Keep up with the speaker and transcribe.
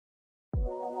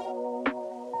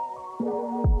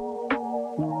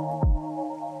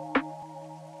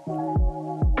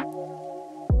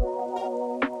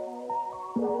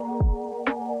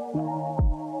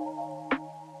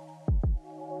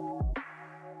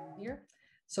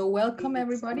So welcome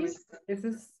everybody.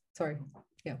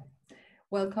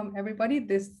 Welcome everybody.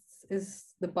 This is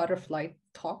the Butterfly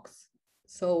Talks.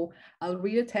 So I'll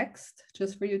read a text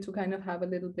just for you to kind of have a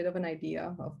little bit of an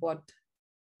idea of what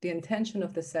the intention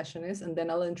of the session is, and then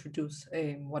I'll introduce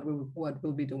what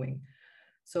we'll be doing.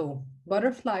 So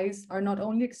butterflies are not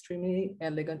only extremely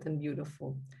elegant and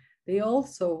beautiful, they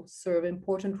also serve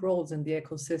important roles in the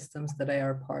ecosystems that they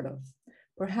are part of.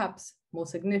 Perhaps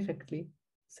most significantly,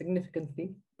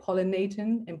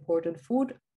 pollinating important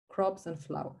food, crops, and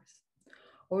flowers.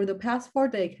 Over the past 4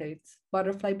 decades,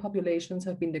 butterfly populations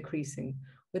have been decreasing,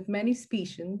 with many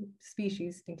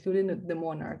species, including the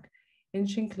monarch,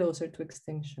 inching closer to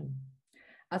extinction.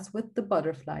 As with the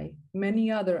butterfly,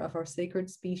 many other of our sacred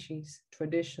species,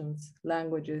 traditions,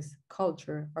 languages,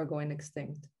 culture are going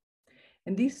extinct.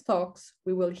 In these talks,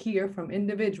 we will hear from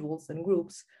individuals and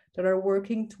groups that are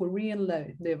working to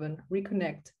re-enliven,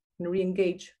 reconnect, and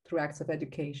re-engage through acts of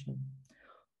education.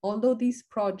 Although these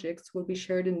projects will be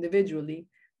shared individually,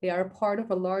 they are part of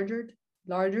a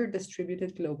larger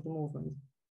distributed global movement.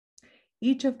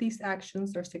 Each of these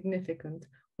actions are significant,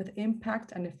 with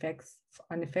impact and effects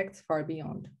far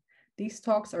beyond. These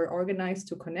talks are organized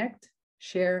to connect,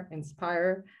 share,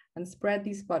 inspire, and spread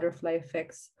these butterfly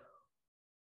effects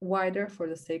wider for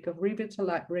the sake of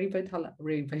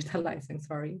revitalizing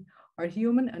our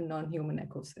human and non-human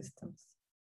ecosystems.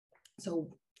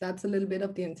 So that's a little bit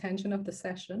of the intention of the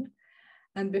session.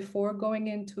 And before going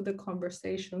into the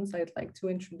conversations, I'd like to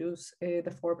introduce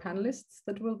the 4 panelists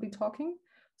that will be talking.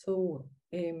 So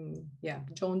A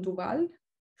Duvall,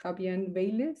 Fabienne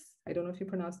Vaile, I don't know if you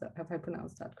pronounce that, have I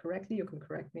pronounced that correctly? You can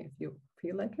correct me if you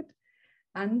feel like it.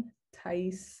 And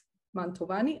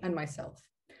Mantovani and myself.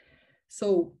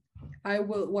 So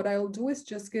what I'll do is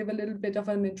just give a little bit of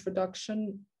an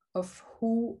introduction of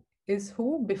who is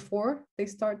who before they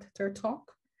start their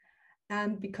talk.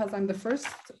 And because I'm the first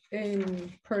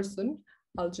person,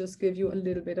 I'll just give you a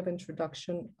little bit of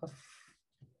introduction of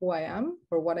who I am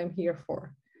or what I'm here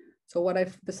for. So what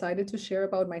I've decided to share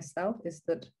about myself is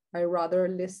that I rather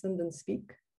listen than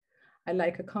speak. I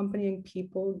like accompanying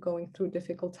people going through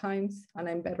difficult times, and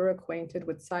I'm better acquainted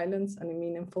with silence and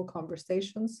meaningful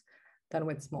conversations than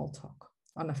with small talk.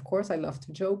 And of course, I love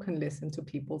to joke and listen to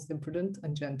people's imprudent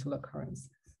and gentle occurrences.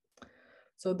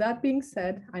 So that being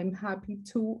said, I'm happy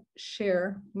to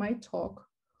share my talk,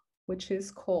 which is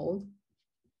called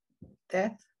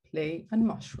Death, Play, and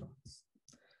Mushrooms.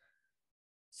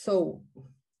 So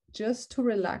just to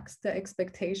relax the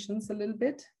expectations a little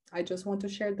bit, I just want to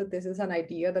share that this is an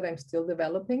idea that I'm still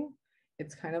developing.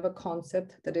 It's kind of a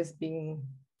concept that's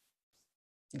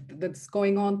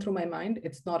going on through my mind.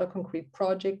 It's not a concrete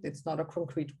project. It's not a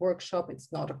concrete workshop.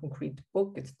 It's not a concrete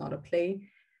book. It's not a play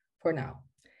for now.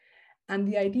 And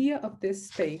the idea of this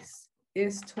space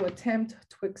is to attempt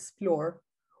to explore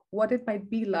what it might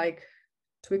be like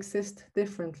to exist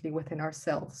differently within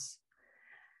ourselves.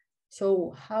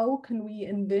 So how can we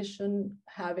envision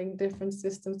having different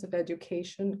systems of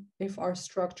education if our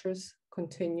structures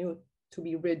continue to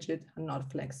be rigid and not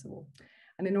flexible?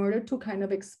 And in order to kind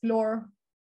of explore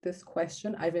this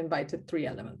question, I've invited 3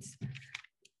 elements: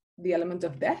 the element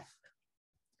of death,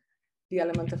 the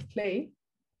element of play,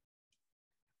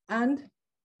 and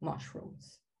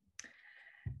mushrooms.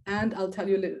 And I'll tell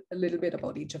you a little bit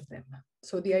about each of them.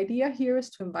 So the idea here is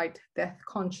to invite death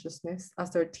consciousness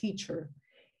as our teacher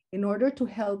in order to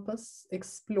help us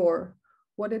explore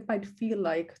what it might feel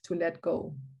like to let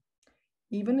go,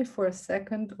 even if for a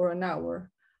second or an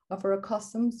hour, of our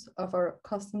accustomed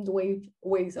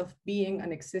ways of being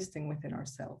and existing within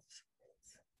ourselves.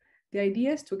 The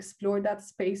idea is to explore that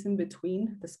space in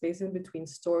between, the space in between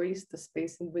stories, the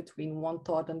space in between one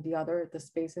thought and the other, the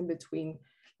space in between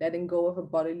letting go of a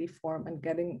bodily form and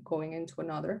going into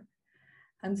another,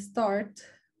 and start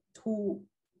to,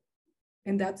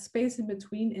 in that space in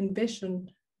between,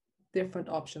 envision different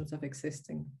options of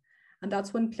existing. And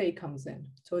that's when play comes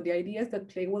in. So the idea is that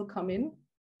play will come in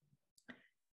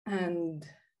and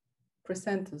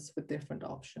present us with different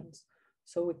options.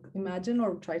 So imagine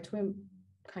or try to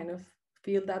kind of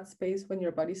feel that space when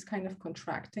your body's kind of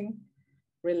contracting,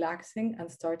 relaxing,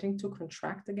 and starting to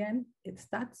contract again. It's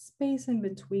that space in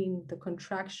between the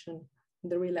contraction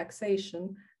and the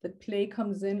relaxation that play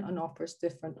comes in and offers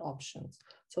different options.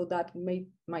 So that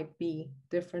might be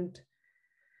different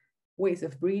ways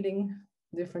of breathing,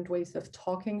 different ways of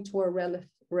talking to our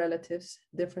relatives,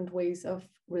 different ways of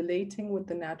relating with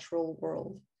the natural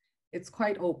world. It's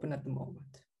quite open at the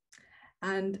moment.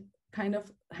 And kind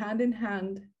of hand in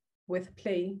hand with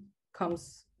play come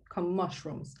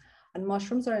mushrooms. And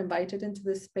mushrooms are invited into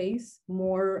this space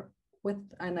more with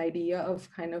an idea of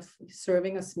kind of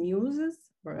serving as muses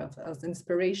or as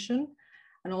inspiration,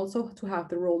 and also to have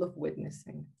the role of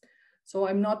witnessing. So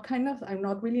I'm not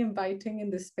really inviting in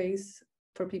this space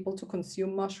for people to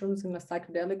consume mushrooms in a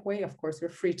psychedelic way. Of course, you're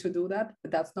free to do that,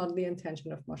 but that's not the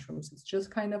intention of mushrooms. It's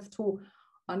just kind of to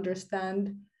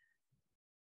understand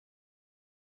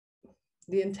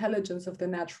the intelligence of the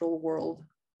natural world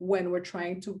when we're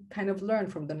trying to kind of learn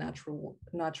from the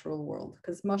natural world.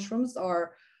 Because mushrooms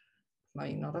are, I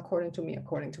mean, not according to me,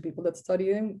 according to people that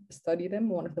study them,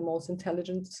 one of the most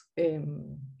intelligent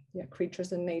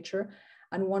creatures in nature.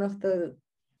 And one of the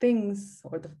things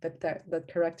or the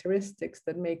characteristics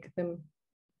that make them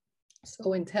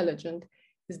so intelligent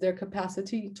is their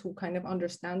capacity to kind of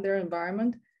understand their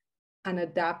environment and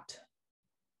adapt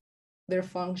their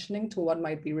functioning to what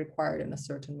might be required in a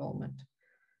certain moment.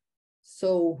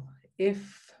 So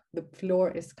if the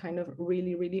floor is kind of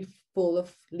really, really full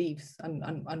of leaves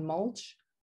and mulch,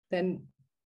 then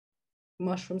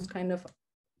mushrooms kind of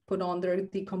put on their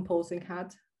decomposing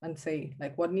hat and say,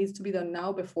 like, what needs to be done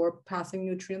now before passing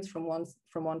nutrients from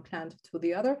one plant to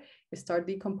the other is start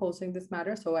decomposing this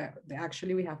matter. So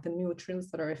actually we have the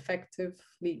nutrients that are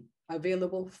effectively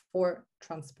available for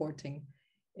transporting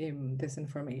this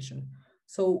information.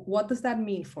 So what does that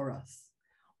mean for us?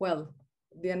 Well,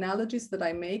 the analogies that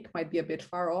I make might be a bit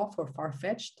far off or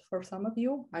far-fetched for some of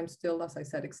you. I'm still, as I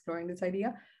said, exploring this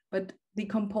idea, but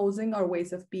decomposing our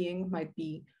ways of being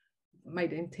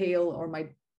might entail or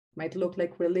might look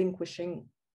like relinquishing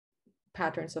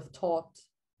patterns of thought,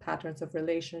 patterns of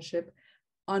relationship,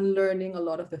 unlearning a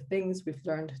lot of the things we've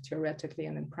learned theoretically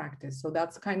and in practice. So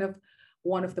that's kind of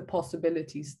one of the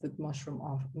possibilities that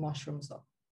mushrooms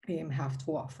have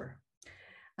to offer.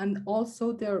 And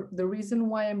also the reason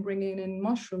why I'm bringing in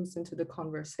mushrooms into the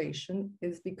conversation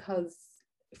is because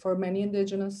for many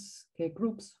indigenous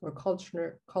groups or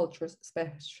cultures,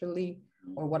 especially,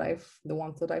 or the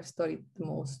ones that I've studied the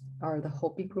most are the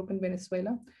Hopi group in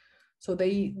Venezuela. So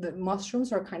the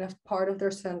mushrooms are kind of part of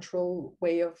their central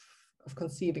way of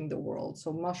conceiving the world.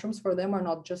 So mushrooms for them are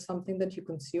not just something that you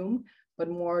consume, but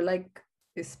more like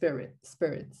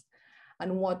spirits.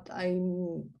 And what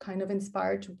I'm kind of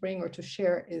inspired to bring or to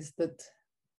share is that,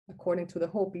 according to the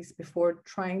Hopis, before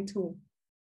trying to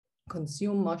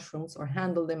consume mushrooms or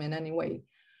handle them in any way,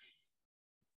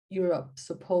 you're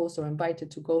supposed or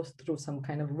invited to go through some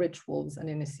kind of rituals and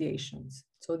initiations.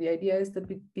 So the idea is that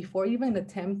before even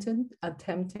attempting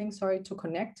to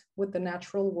connect with the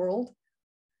natural world,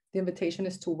 the invitation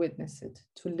is to witness it,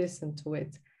 to listen to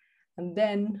it. And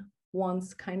then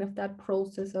once kind of that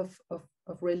process of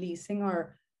releasing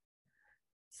our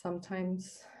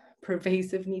sometimes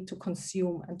pervasive need to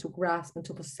consume and to grasp and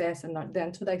to possess and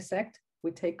then to dissect,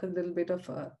 we take a little bit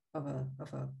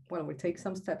we take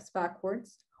some steps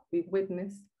backwards, we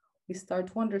witness, we start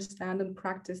to understand and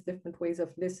practice different ways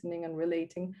of listening and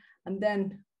relating, and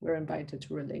then we're invited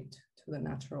to relate to the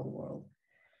natural world.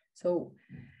 So,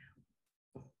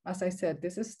 as I said,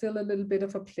 this is still a little bit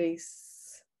of a place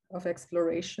of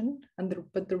exploration,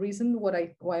 but the reason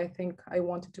why I think I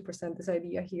wanted to present this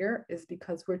idea here is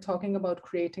because we're talking about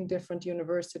creating different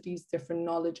universities, different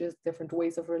knowledges, different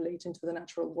ways of relating to the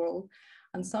natural world,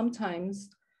 and sometimes,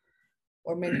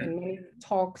 or in many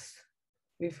talks,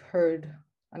 we've heard,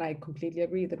 and I completely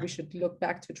agree, that we should look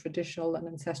back to traditional and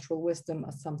ancestral wisdom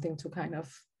as something to kind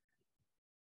of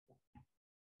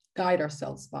guide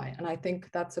ourselves by. And I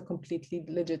think that's a completely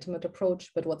legitimate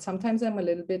approach. But what sometimes I'm a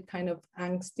little bit kind of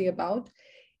angsty about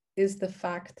is the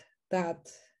fact that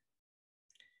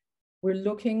we're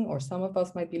looking, or some of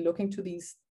us might be looking to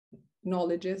these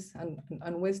knowledges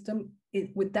and wisdom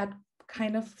with that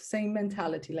kind of same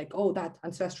mentality, like, oh, that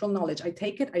ancestral knowledge, I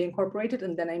take it, I incorporate it,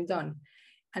 and then I'm done.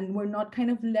 And we're not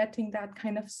kind of letting that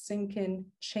kind of sink in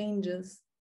changes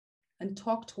and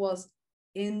talk to us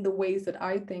in the ways that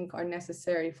I think are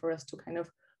necessary for us to kind of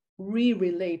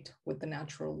re-relate with the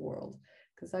natural world.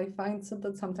 Because I find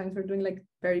that sometimes we're doing like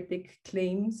very big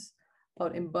claims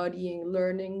about embodying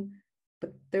learning,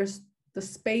 but there's the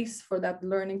space for that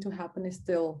learning to happen is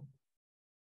still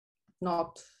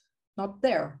not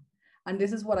there. And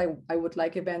this is what I would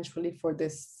like eventually for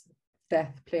this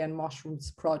Death, Play, and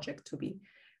Mushrooms project to be,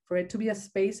 for it to be a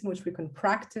space in which we can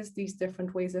practice these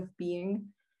different ways of being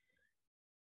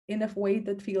in a way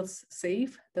that feels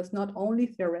safe, that's not only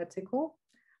theoretical,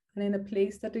 and in a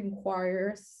place that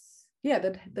inquires,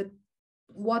 that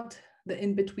what the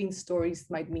in-between stories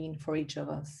might mean for each of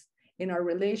us in our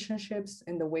relationships,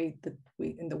 in the ways that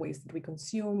we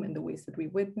consume, in the ways that we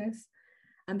witness.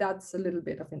 And that's a little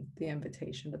bit of the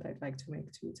invitation that I'd like to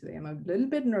make to you today. I'm a little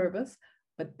bit nervous,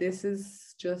 but this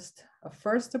is just a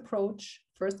first approach,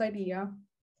 first idea,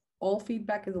 all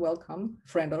feedback is welcome. A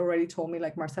friend already told me,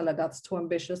 like, Marcela, that's too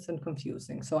ambitious and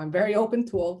confusing. So I'm very open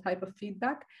to all type of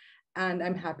feedback, and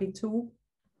I'm happy to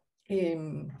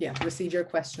receive your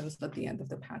questions at the end of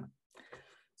the panel.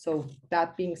 So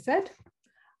that being said,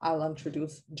 I'll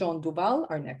introduce John Duvall,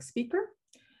 our next speaker.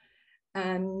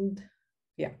 And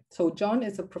yeah, so John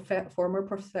is a former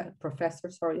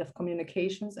professor of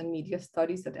communications and media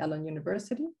studies at Ellen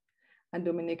University and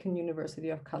Dominican University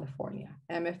of California,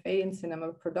 MFA in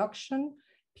cinema production,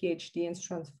 PhD in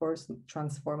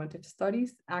transformative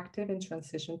studies, active in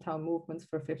transition town movements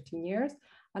for 15 years,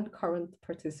 and current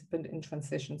participant in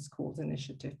Transition Schools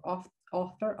Initiative,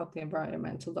 author of the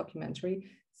environmental documentary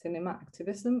Cinema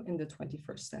Activism in the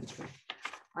 21st Century.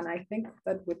 And I think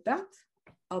that with that,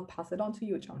 I'll pass it on to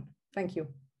you, John. Thank you.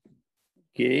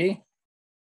 Okay,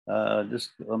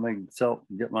 just let me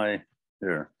get my,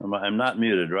 here, I'm not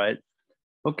muted, right?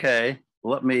 Okay,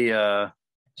 let me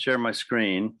share my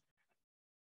screen.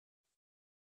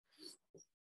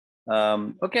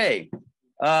 Okay,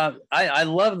 I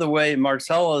love the way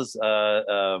Marcela's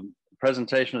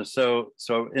presentation is so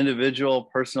individual,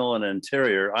 personal, and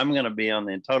interior. I'm going to be on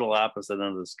the total opposite end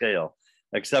of the scale,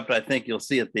 except I think you'll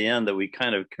see at the end that we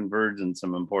kind of converge in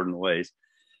some important ways.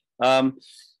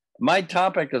 My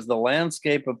topic is the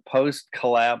landscape of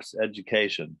post-collapse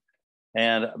education.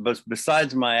 And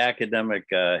besides my academic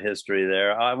history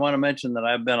there, I want to mention that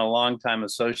I've been a longtime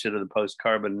associate of the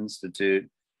Post-Carbon Institute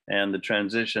and the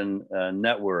Transition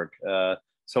Network.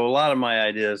 So a lot of my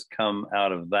ideas come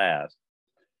out of that.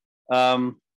 Let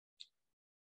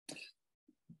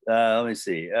me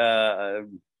see. Let's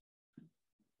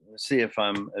see if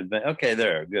I'm, okay,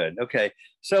 there, good. Okay,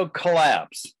 so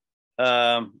collapse.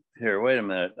 Here, wait a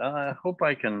minute. I hope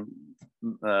I can,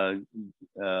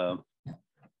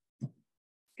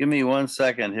 give me 1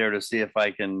 second here to see if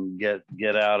I can get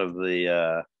out of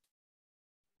the,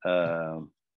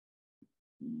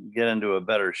 get into a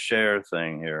better share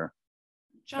thing here.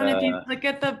 John, if you click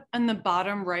at in the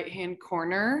bottom right-hand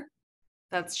corner,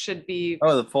 that should be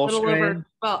the full screen.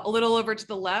 A little over to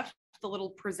the left, the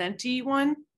little presentee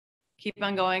one. Keep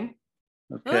on going.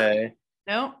 Okay.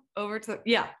 No, over to,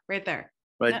 yeah, right there.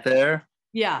 Right there?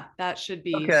 Yeah, that should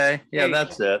be. Okay, yeah,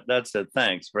 that's it. That's it.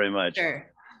 Thanks very much. Sure.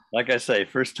 Like I say,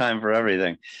 first time for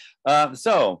everything. First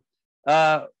of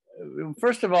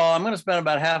all, I'm going to spend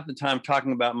about half the time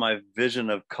talking about my vision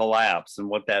of collapse and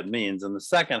what that means, and the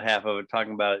second half of it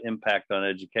talking about impact on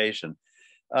education.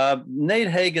 Nate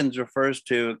Hagens refers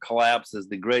to collapse as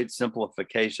the great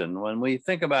simplification. When we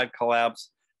think about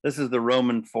collapse, this is the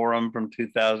Roman Forum from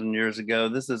 2,000 years ago.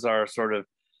 This is our sort of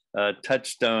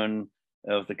touchstone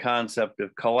of the concept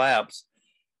of collapse.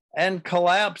 And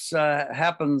collapse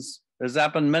has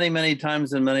happened many, many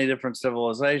times in many different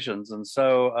civilizations. And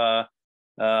so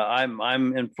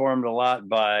I'm informed a lot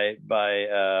by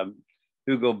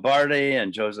Hugo Bardi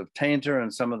and Joseph Tainter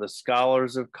and some of the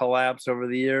scholars of collapse over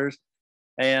the years.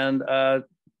 And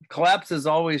collapses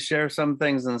always share some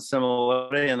things in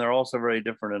similarity, and they're also very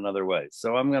different in other ways.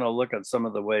 So I'm going to look at some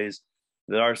of the ways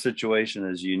that our situation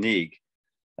is unique.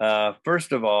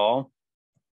 First of all,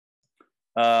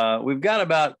 we've got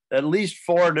about at least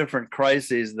 4 different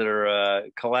crises that are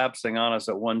collapsing on us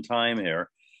at one time here.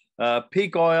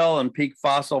 Peak oil and peak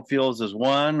fossil fuels is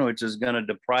one, which is going to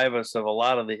deprive us of a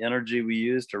lot of the energy we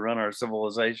use to run our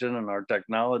civilization and our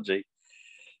technology.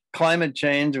 Climate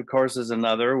change, of course, is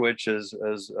another, which is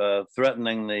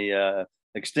threatening the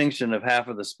extinction of half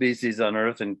of the species on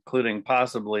Earth, including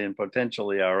possibly and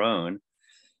potentially our own.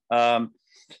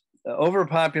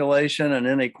 Overpopulation and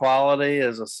inequality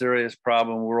is a serious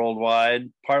problem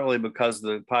worldwide, partly because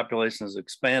the population has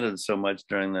expanded so much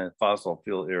during the fossil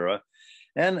fuel era.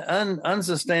 And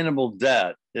unsustainable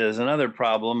debt is another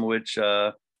problem which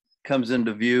comes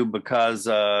into view because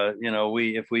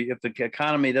if the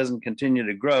economy doesn't continue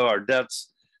to grow, our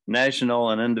debts, national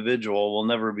and individual, will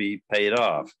never be paid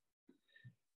off.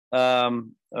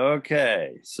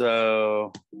 Okay,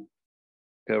 so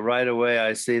right away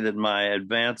I see that my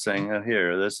advancing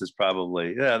here. This is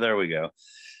probably, yeah, there we go.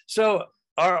 So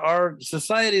our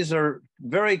societies are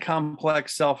very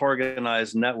complex,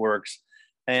 self-organized networks.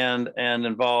 And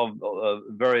involve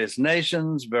various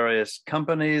nations, various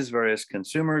companies, various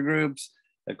consumer groups,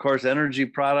 of course, energy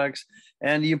products.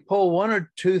 And you pull one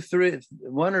or two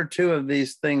of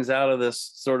these things out of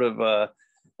this sort of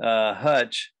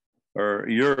hutch or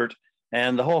yurt,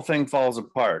 and the whole thing falls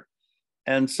apart.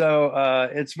 And so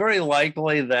it's very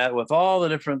likely that with all the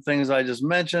different things I just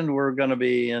mentioned, we're going to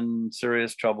be in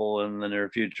serious trouble in the near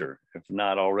future, if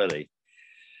not already.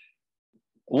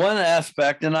 One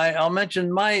aspect, and I'll mention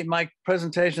my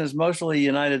presentation is mostly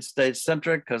United States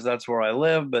centric because that's where I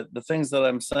live, but the things that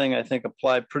I'm saying I think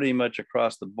apply pretty much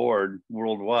across the board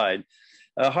worldwide.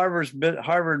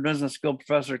 Harvard Business School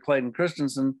professor Clayton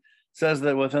Christensen says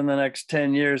that within the next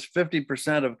 10 years,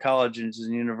 50% of colleges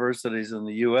and universities in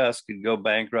the US could go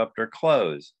bankrupt or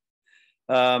close.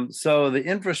 So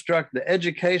the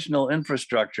educational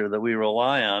infrastructure that we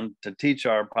rely on to teach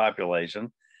our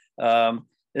population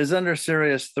is under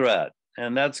serious threat.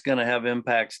 And that's going to have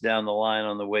impacts down the line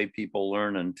on the way people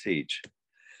learn and teach.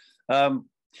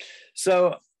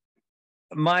 So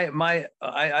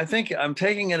I think I'm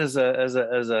taking it as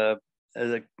an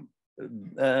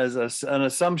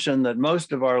assumption that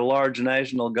most of our large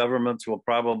national governments will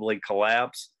probably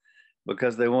collapse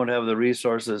because they won't have the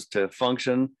resources to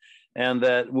function, and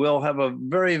that we'll have a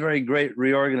very, very great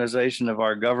reorganization of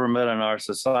our government and our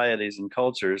societies and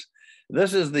cultures.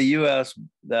 This is the U.S.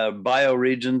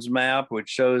 bioregions map, which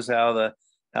shows how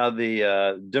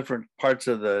the different parts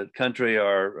of the country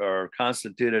are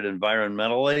constituted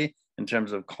environmentally in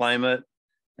terms of climate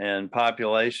and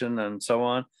population and so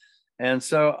on. And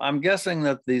so I'm guessing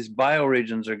that these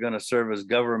bioregions are going to serve as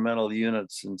governmental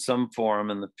units in some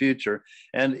form in the future.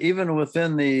 And even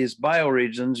within these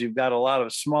bioregions, you've got a lot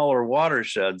of smaller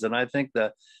watersheds. And I think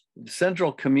the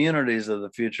central communities of the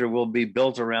future will be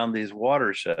built around these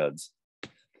watersheds.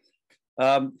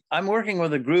 I'm working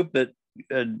with a group that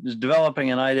is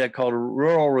developing an idea called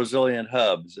rural resilient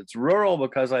hubs. It's rural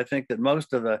because I think that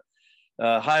most of the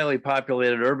highly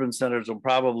populated urban centers will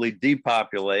probably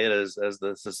depopulate as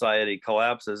the society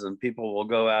collapses, and people will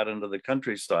go out into the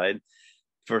countryside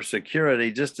for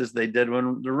security, just as they did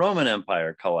when the Roman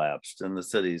Empire collapsed and the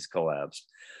cities collapsed.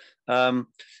 And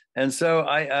so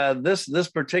this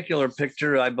particular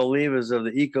picture, I believe, is of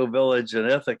the eco village in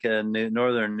Ithaca in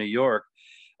northern New York.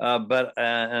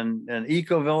 And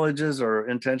eco villages or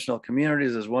intentional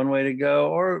communities is one way to go,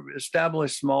 or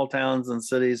established small towns and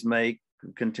cities may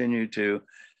continue to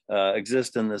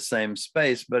exist in the same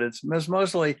space, but it's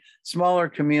mostly smaller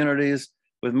communities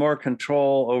with more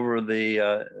control over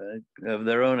of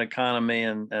their own economy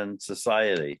and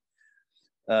society.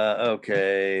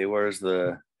 Okay,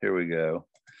 here we go.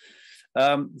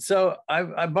 So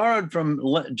I borrowed from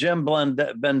Jim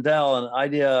Bendel an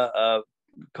idea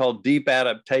called deep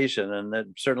adaptation, and that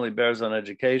certainly bears on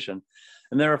education.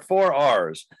 And there are 4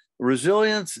 R's.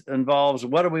 Resilience involves,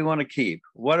 what do we want to keep?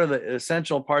 What are the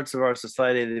essential parts of our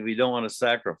society that we don't want to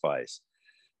sacrifice,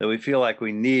 that we feel like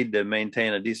we need to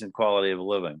maintain a decent quality of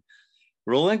living?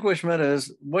 Relinquishment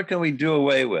is, what can we do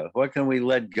away with? What can we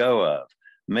let go of?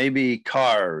 Maybe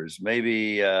cars,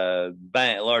 maybe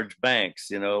large banks,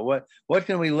 you know, what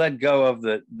can we let go of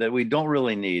that we don't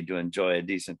really need to enjoy a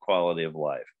decent quality of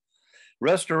life?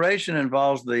 Restoration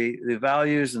involves the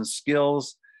values and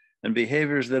skills and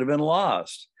behaviors that have been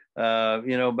lost.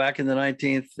 You know, back in the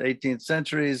 19th, 18th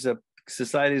centuries,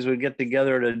 societies would get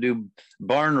together to do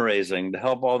barn raising to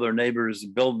help all their neighbors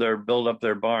build up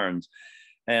their barns,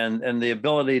 and the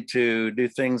ability to do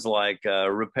things like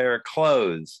repair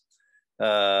clothes,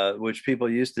 which people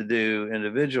used to do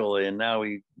individually, and now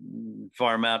we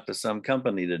farm out to some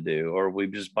company to do, or we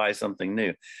just buy something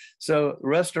new. So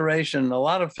restoration, a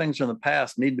lot of things from the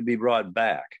past need to be brought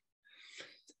back.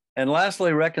 And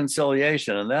lastly,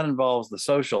 reconciliation, and that involves the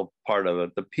social part of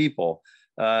it, the people.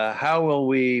 How will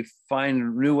we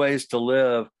find new ways to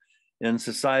live in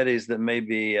societies that may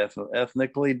be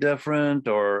ethnically different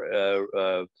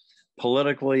or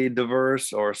politically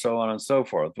diverse, or so on and so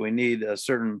forth? We need a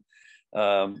certain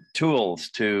tools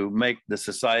to make the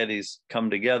societies come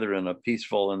together in a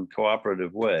peaceful and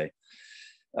cooperative way.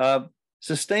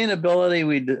 Sustainability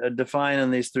we define in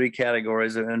these 3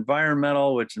 categories: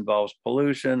 environmental, which involves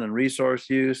pollution and resource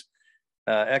use;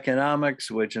 economics,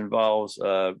 which involves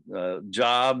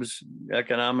jobs,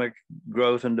 economic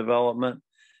growth and development,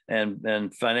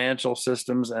 and financial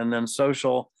systems; and then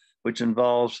social, which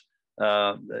involves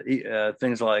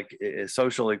things like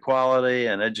social equality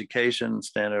and education,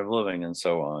 standard of living, and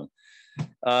so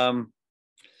on.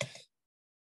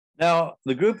 Now,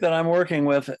 the group that I'm working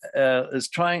with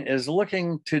is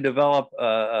looking to develop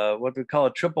what we call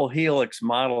a triple helix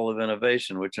model of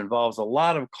innovation, which involves a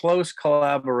lot of close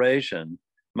collaboration,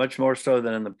 much more so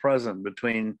than in the present,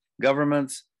 between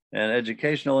governments and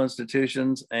educational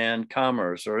institutions and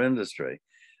commerce or industry,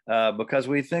 because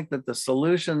we think that the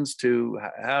solutions to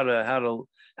how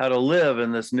to live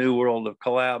in this new world of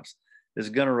collapse is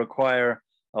going to require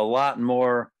a lot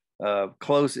more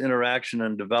close interaction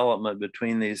and development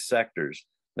between these sectors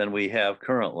than we have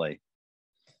currently.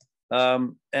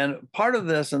 And part of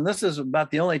this, and this is about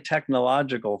the only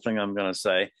technological thing I'm going to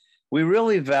say, we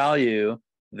really value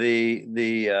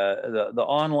the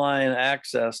online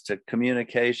access to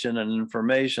communication and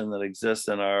information that exists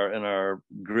in our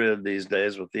grid these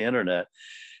days with the internet.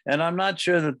 And I'm not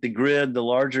sure that the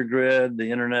larger grid,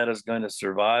 the internet is going to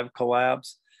survive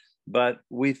collapse, but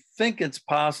we think it's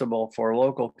possible for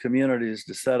local communities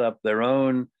to set up their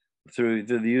own, through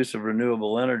the use of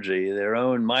renewable energy, their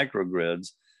own microgrids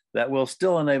that will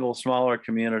still enable smaller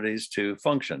communities to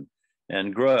function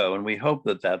and grow. And we hope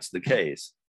that that's the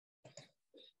case.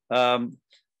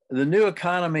 The new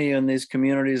economy in these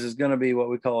communities is going to be what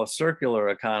we call a circular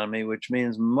economy, which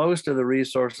means most of the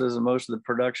resources and most of the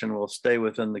production will stay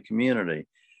within the community.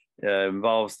 It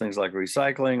involves things like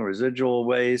recycling, residual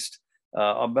waste,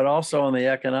 but also on the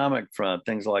economic front,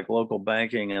 things like local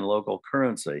banking and local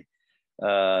currency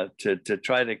to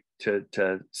try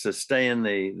to sustain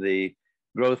the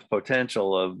growth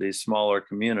potential of these smaller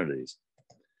communities.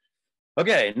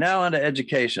 Okay, now on to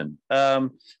education.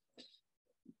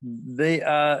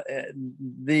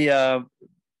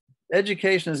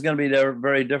 Education is going to be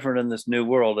very different in this new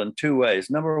world in two ways.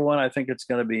 Number one, I think it's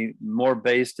going to be more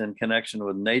based in connection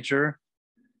with nature,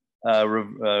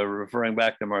 referring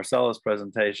back to Marcela's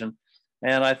presentation.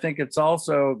 And I think it's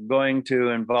also going to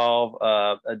involve,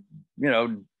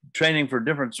 training for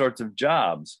different sorts of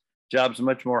jobs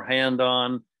much more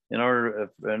hand-on in order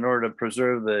to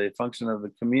preserve the function of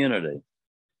the community.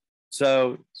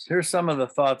 So here's some of the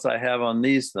thoughts I have on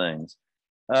these things.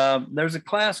 There's a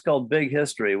class called Big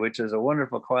History, which is a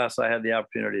wonderful class I had the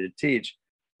opportunity to teach,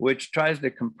 which tries to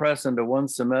compress into one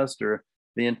semester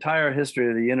the entire history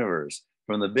of the universe,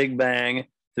 from the Big Bang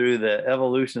through the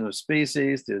evolution of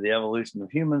species, through the evolution of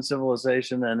human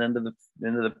civilization, and into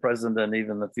the present and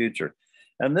even the future.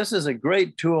 And this is a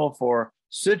great tool for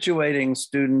situating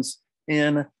students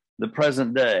in the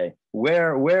present day.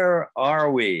 Where are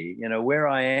we? Where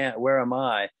am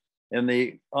I in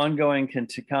the ongoing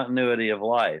continuity of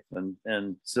life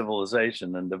and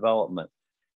civilization and development?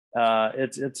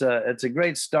 It's a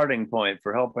great starting point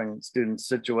for helping students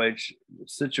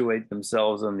situate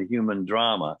themselves in the human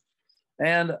drama.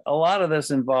 And a lot of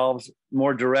this involves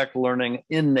more direct learning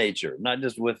in nature, not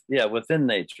just within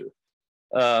nature.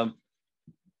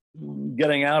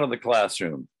 Getting out of the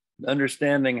classroom,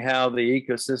 understanding how the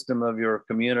ecosystem of your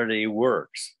community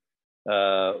works,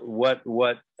 how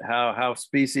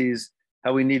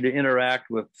we need to interact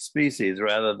with species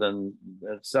rather than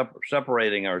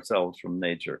separating ourselves from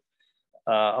nature.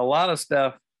 A lot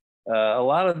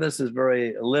of this is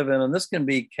very live-in, and this can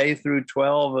be K through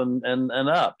 12 and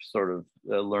up sort of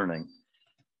learning.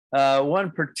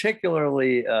 One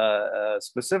particularly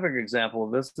specific example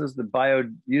of this is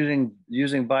using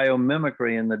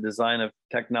biomimicry in the design of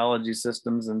technology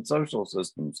systems and social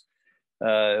systems.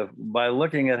 By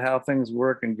looking at how things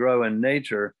work and grow in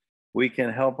nature, we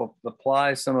can help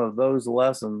apply some of those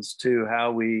lessons to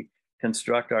how we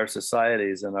construct our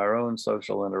societies and our own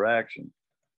social interaction.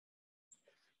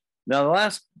 Now, the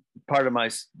last part of my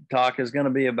talk is going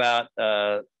to be about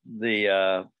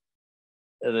the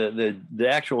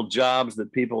actual jobs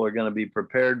that people are going to be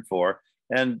prepared for.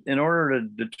 And in order to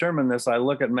determine this, I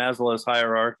look at Maslow's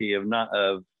hierarchy of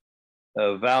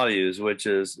values, which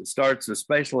starts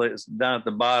especially down at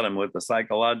the bottom with the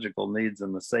psychological needs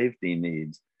and the safety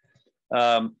needs.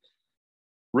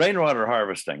 Rainwater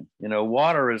harvesting.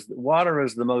 Water is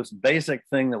the most basic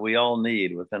thing that we all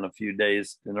need within a few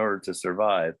days in order to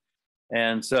survive.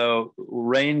 And so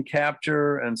rain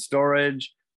capture and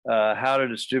storage, how to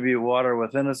distribute water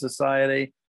within a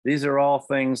society. These are all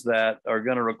things that are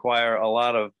going to require a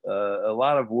lot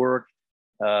of work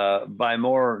by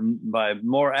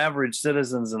more average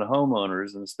citizens and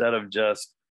homeowners instead of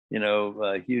just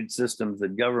huge systems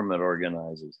that government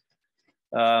organizes.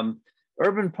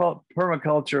 Urban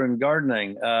permaculture and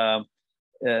gardening.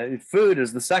 Food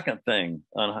is the second thing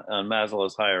on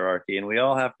Maslow's hierarchy, and we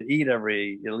all have to eat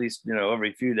every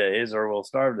few days, or we'll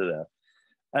starve to death.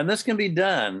 And this can be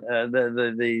done.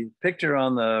 The picture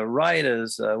on the right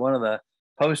is one of the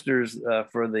posters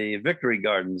for the Victory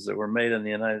Gardens that were made in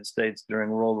the United States during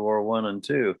World War I and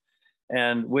II,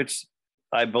 and which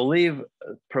I believe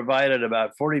provided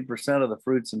about 40% of the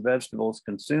fruits and vegetables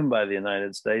consumed by the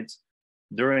United States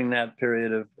during that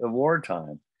period of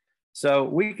wartime. So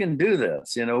we can do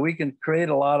this. We can create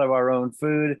a lot of our own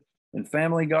food in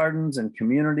family gardens and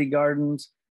community gardens,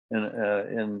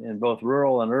 in both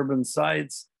rural and urban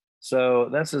sites. So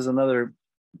this is another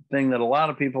thing that a lot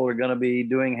of people are going to be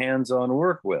doing hands-on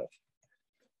work with.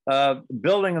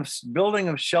 Building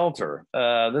of shelter.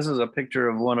 This is a picture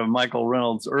of one of Michael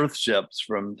Reynolds' Earth ships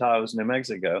from Taos, New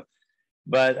Mexico.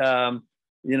 But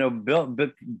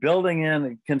building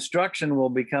in construction will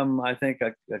become, I think,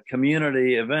 a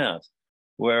community event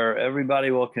where everybody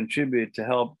will contribute to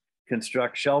help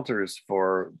construct shelters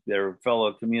for their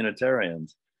fellow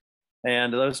communitarians.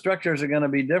 And those structures are going to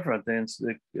be different.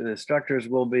 The structures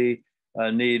will be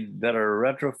need better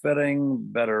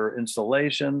retrofitting, better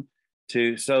insulation,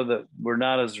 so that we're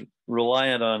not as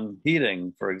reliant on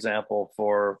heating, for example,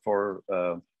 for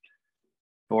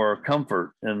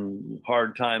comfort in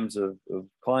hard times of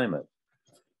climate.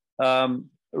 One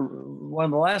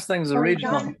of the last things the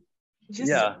regional, John,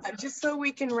 just so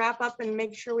we can wrap up and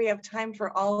make sure we have time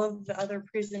for all of the other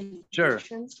presentations. Sure.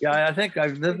 Yeah, I think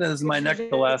this is my next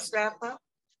to last. Wrap up.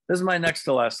 This is my next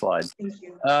to last slide. Thank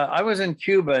you. I was in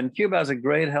Cuba, and Cuba has a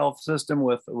great health system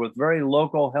with very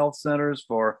local health centers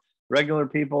for regular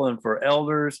people and for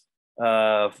elders,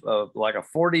 like a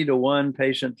 40-to-1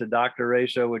 patient to doctor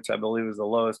ratio, which I believe is the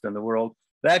lowest in the world.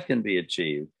 That can be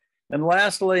achieved. And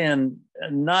lastly, and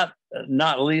not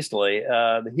leastly,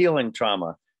 the healing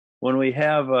trauma. When we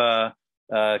have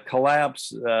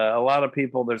collapse, a lot of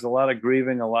people, there's a lot of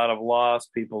grieving, a lot of loss.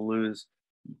 People lose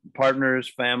partners,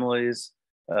 families,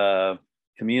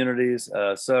 communities.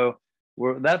 So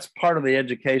that's part of the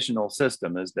educational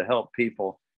system, is to help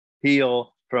people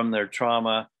heal from their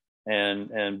trauma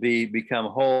and become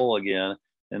whole again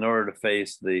in order to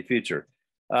face the future.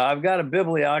 I've got a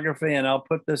bibliography, and I'll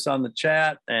put this on the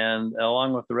chat and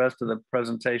along with the rest of the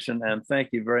presentation. And thank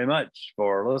you very much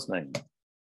for listening.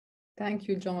 Thank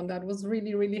you, John. That was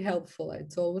really, really helpful.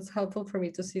 It's always helpful for me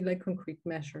to see like concrete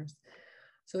measures.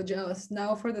 So just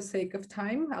now, for the sake of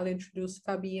time, I'll introduce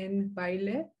Fabienne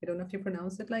Vaile. I don't know if you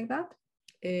pronounce it like that.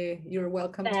 You're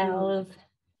welcome to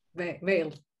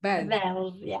Vaile.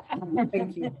 Vaile, yeah.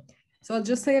 Thank you. So I'll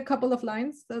just say a couple of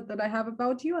lines that I have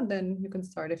about you, and then you can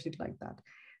start if you'd like that.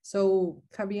 So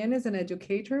Fabienne is an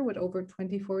educator with over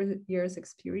 24 years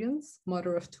experience,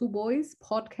 mother of 2 boys,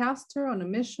 podcaster on a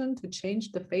mission to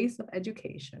change the face of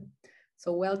education.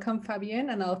 So welcome,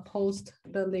 Fabienne, and I'll post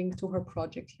the link to her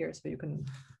project here so you can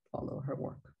follow her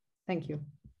work. Thank you.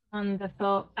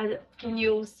 Wonderful. Can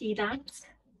you all see that?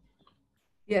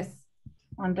 Yes.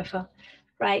 Wonderful.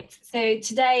 Right, so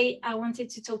today I wanted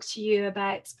to talk to you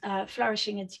about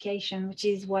flourishing education, which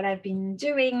is what I've been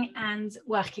doing and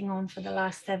working on for the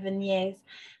last 7 years.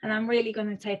 And I'm really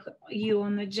going to take you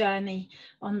on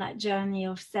that journey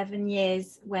of 7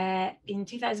 years, where in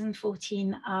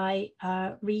 2014, I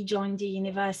rejoined the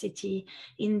university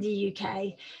in the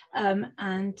UK.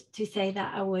 And to say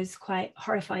that I was quite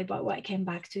horrified by what I came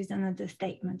back to is an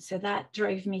understatement. So that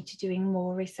drove me to doing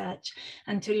more research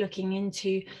and to looking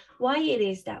into why it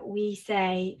is that we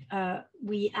say,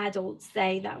 we adults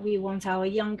say that we want our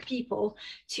young people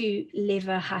to live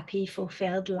a happy,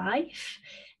 fulfilled life.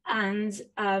 And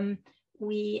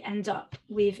we end up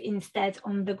with instead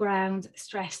on the ground,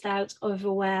 stressed out,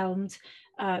 overwhelmed,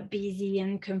 busy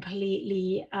and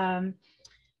completely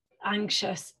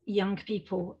anxious young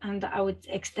people. And I would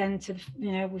extend to,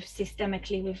 with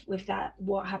systemically with that,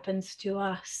 what happens to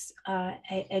us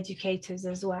educators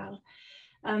as well.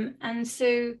 And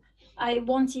so I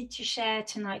wanted to share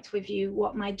tonight with you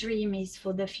what my dream is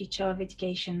for the future of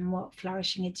education, what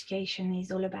flourishing education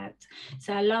is all about.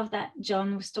 So I love that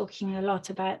John was talking a lot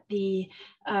about the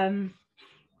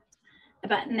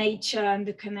about nature and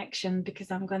the connection,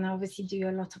 because I'm going to obviously do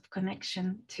a lot of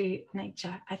connection to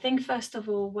nature. I think first of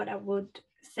all, what I would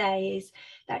say is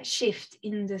that shift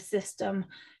in the system.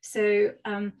 So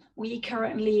we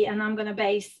currently, and I'm going to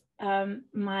base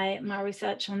my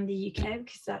research on the UK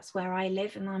because that's where I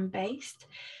live and I'm based.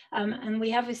 And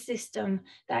we have a system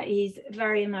that is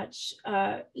very much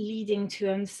leading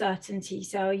to uncertainty.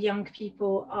 So young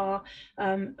people are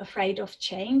afraid of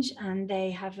change, and they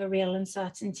have a real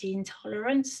uncertainty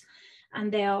intolerance,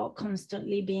 and they are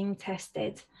constantly being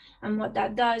tested. And what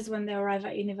that does when they arrive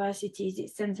at universities, it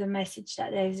sends a message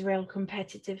that there is real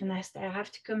competitiveness. They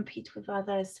have to compete with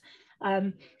others.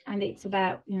 And it's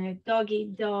about, dog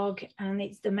eat dog, and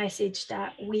it's the message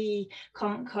that we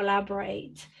can't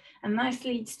collaborate. And this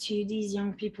leads to these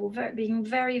young people being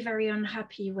very, very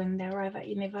unhappy when they arrive at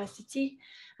university.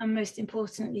 And most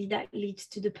importantly, that leads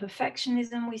to the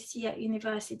perfectionism we see at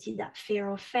university, that fear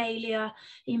of failure,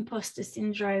 imposter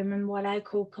syndrome, and what I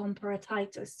call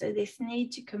comparatitis. So this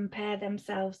need to compare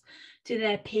themselves to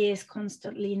their peers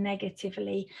constantly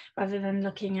negatively, rather than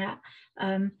looking at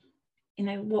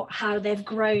how they've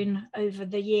grown over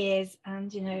the years,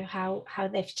 and how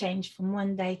they've changed from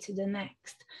one day to the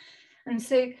next. And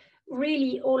so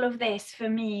really all of this for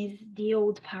me is the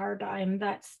old paradigm.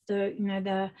 That's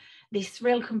this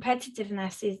real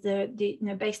competitiveness is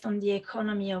based on the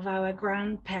economy of our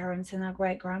grandparents and our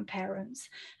great grandparents,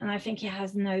 and I think it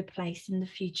has no place in the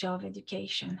future of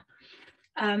education.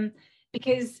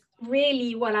 because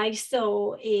really what I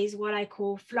saw is what I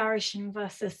call flourishing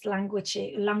versus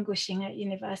languishing at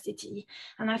university.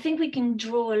 And I think we can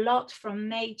draw a lot from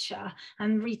nature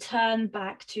and return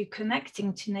back to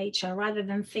connecting to nature rather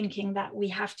than thinking that we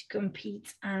have to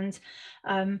compete and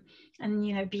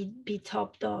you know, be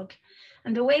top dog.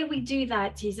 And the way we do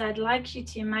that is, I'd like you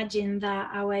to imagine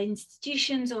that our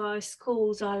institutions or our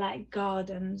schools are like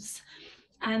gardens,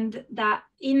 and that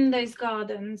in those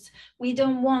gardens, we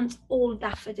don't want all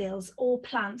daffodils, all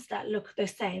plants that look the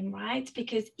same, right?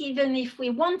 Because even if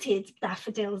we wanted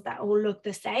daffodils that all look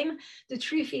the same, the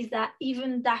truth is that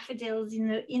even daffodils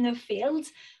in a field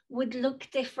would look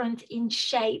different in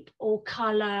shape or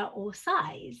color or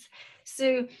size.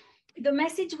 So the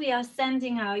message we are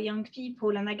sending our young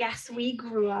people, and I guess we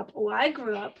grew up, or I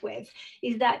grew up with,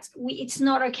 is that it's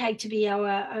not okay to be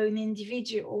our own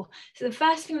individual. So the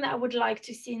first thing that I would like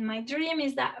to see in my dream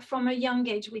is that from a young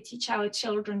age, we teach our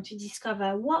children to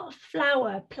discover what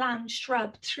flower, plant,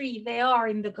 shrub, tree they are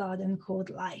in the garden called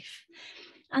life,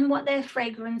 and what their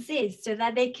fragrance is, so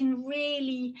that they can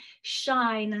really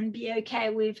shine and be okay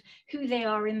with who they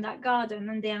are in that garden,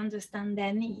 and they understand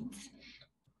their needs.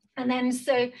 And then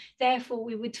so therefore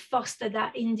we would foster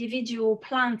that individual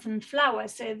plant and flower,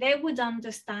 so they would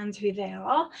understand who they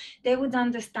are, they would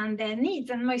understand their needs,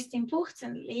 and most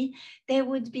importantly, they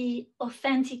would be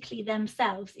authentically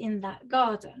themselves in that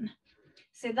garden.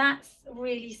 So that's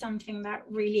really something that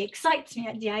really excites me,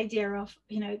 at the idea of,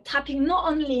 you know, tapping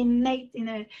not only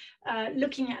in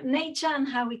looking at nature and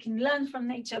how we can learn from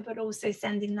nature, but also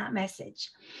sending that message.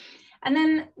 And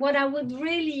then what I would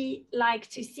really like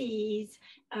to see is,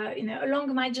 you know,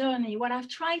 along my journey, what I've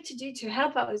tried to do to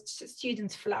help our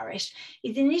students flourish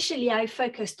is, initially I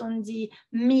focused on the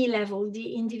me level,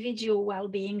 the individual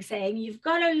well-being, saying you've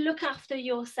got to look after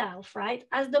yourself, right?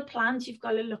 As the plant, you've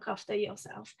got to look after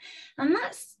yourself. And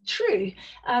that's true.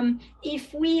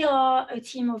 If we are a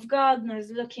team of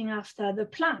gardeners looking after the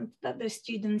plant that the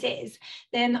student is,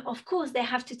 then of course they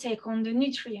have to take on the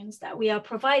nutrients that we are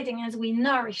providing as we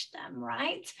nourish them,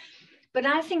 right? But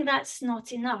I think that's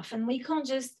not enough, and we can't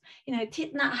just, you know,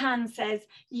 Thich Nhat Hanh says,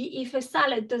 if a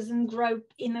salad doesn't grow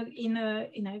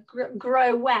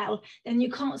grow well, then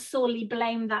you can't solely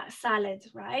blame that salad,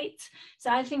 right? So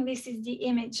I think this is the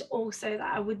image also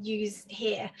that I would use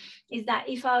here, is that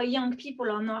if our young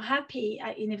people are not happy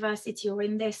at university or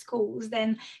in their schools,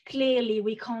 then clearly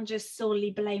we can't just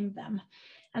solely blame them.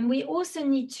 And we also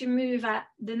need to move at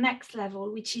the next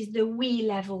level, which is the we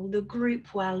level, the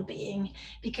group well-being,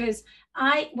 because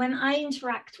when I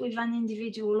interact with an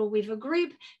individual or with a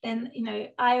group, then, you know,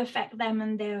 I affect them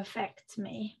and they affect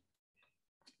me.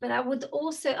 But I would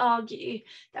also argue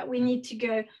that we need to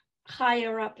go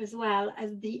higher up as well,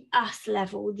 as the us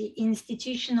level, the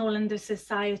institutional and the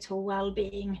societal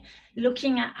well-being,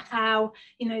 looking at how,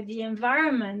 you know, the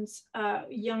environment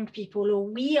young people or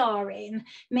we are in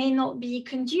may not be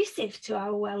conducive to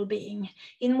our well-being,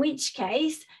 in which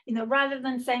case, you know, rather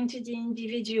than saying to the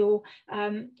individual,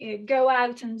 you know, go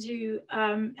out and do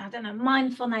I don't know,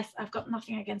 mindfulness, I've got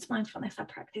nothing against mindfulness, I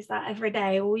practice that every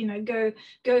day, or, you know,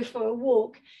 go for a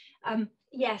walk.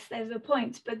 Yes, there's a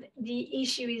point, but the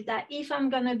issue is that if I'm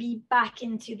going to be back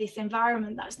into this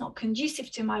environment that's not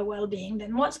conducive to my well-being,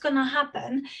 then what's going to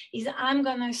happen is I'm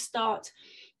going to start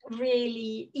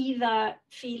really either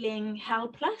feeling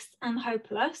helpless and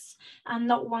hopeless and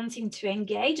not wanting to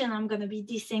engage, and I'm going to be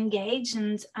disengaged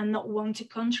and not want to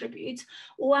contribute,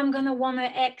 or I'm going to want to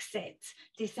exit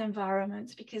this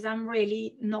environment because I'm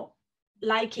really not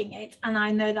liking it, and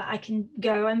I know that I can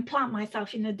go and plant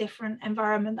myself in a different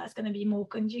environment that's going to be more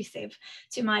conducive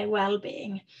to my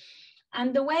well-being.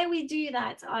 And the way we do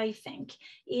that, I think,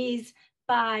 is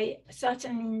by,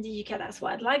 certainly in the UK, that's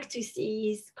what I'd like to see,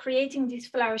 is creating this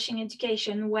flourishing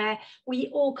education where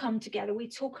we all come together, we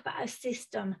talk about a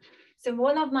system. So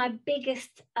one of my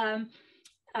biggest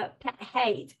pet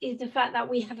hate is the fact that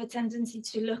we have a tendency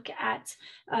to look at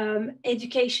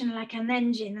education like an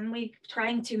engine, and we're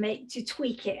trying to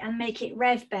tweak it and make it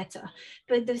rev better.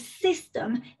 But the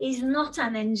system is not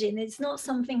an engine. It's not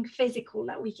something physical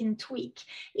that we can tweak.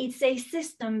 It's a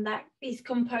system that is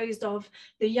composed of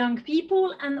the young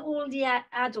people and all the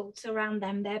adults around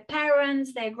them, their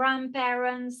parents, their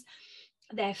grandparents,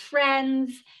 their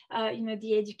friends, you know,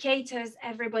 the educators,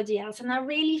 everybody else. And I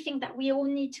really think that we all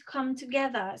need to come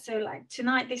together. So like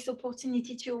tonight, this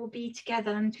opportunity to all be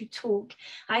together and to talk,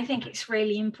 I think it's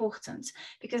really important,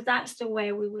 because that's the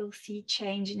way we will see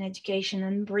change in education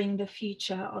and bring the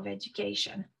future of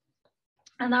education.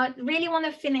 And I really want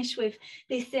to finish with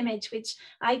this image, which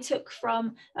I took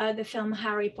from the film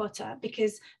Harry Potter,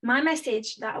 because my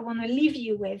message that I want to leave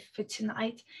you with for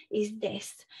tonight is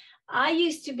this. I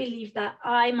used to believe that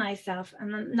I myself,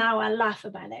 and now I laugh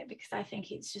about it because I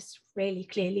think it's just really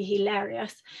clearly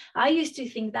hilarious. I used to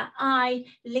think that I,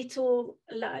 little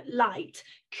light,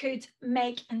 could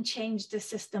make and change the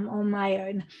system on my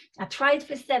own. I tried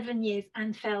for 7 years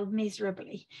and failed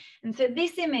miserably. And so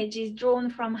this image is drawn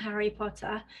from Harry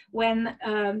Potter when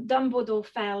Dumbledore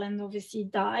fell and obviously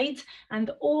died, and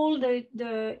all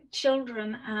the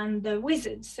children and the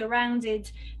wizards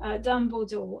surrounded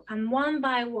Dumbledore, and one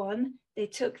by one they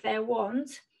took their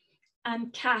wand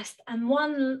and cast, and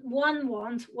one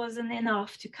wand wasn't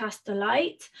enough to cast the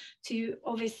light to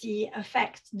obviously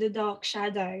affect the dark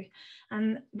shadow,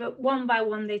 but one by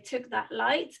one they took that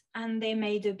light and they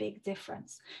made a big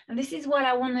difference. And this is what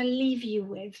I want to leave you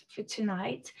with for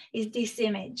tonight, is this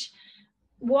image.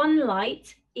 One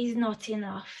light is not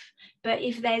enough, but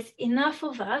if there's enough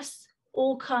of us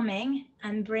all coming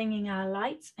and bringing our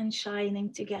lights and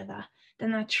shining together,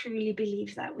 then I truly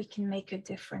believe that we can make a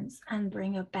difference and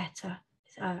bring a better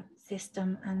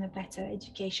system and a better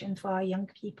education for our young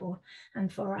people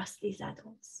and for us, these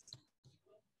adults.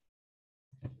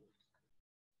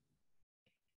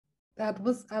 That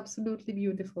was absolutely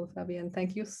beautiful, Fabienne.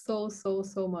 Thank you so, so,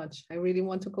 so much. I really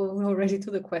want to go already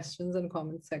to the questions and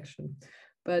comments section.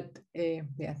 But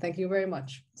yeah, thank you very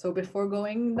much. So before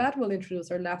going that, we'll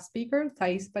introduce our last speaker,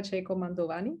 Thais Pacheco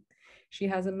Mantovani. She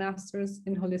has a master's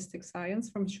in holistic science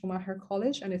from Schumacher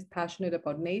College and is passionate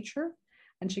about nature.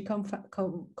 And she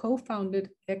co-founded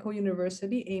Eco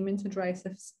University, aiming to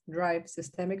drive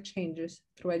systemic changes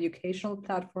through educational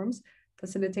platforms,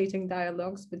 facilitating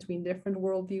dialogues between different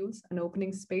worldviews and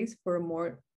opening space for a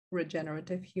more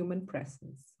regenerative human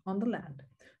presence on the land.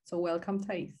 So welcome,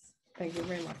 Thais. Thank you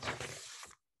very much.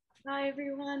 Hi,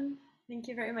 everyone. Thank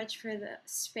you very much for the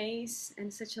space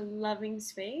and such a loving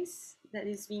space that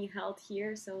is being held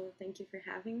here. So thank you for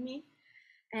having me.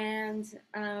 And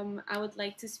I would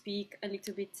like to speak a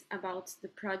little bit about the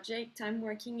project I'm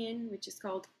working in, which is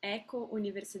called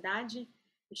Ecoversities,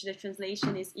 which the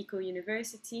translation is Eco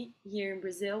University, here in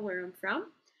Brazil, where I'm from.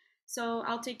 So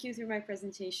I'll take you through my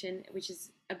presentation, which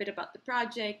is a bit about the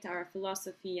project, our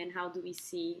philosophy, and how do we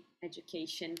see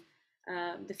education,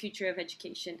 the future of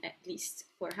education, at least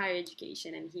for higher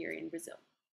education and here in Brazil.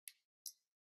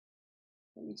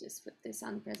 Let me just put this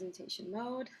on presentation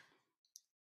mode.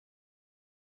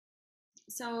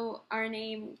 So our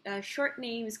name, short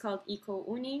name is called Eco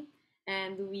Uni,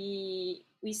 and we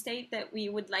state that we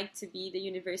would like to be the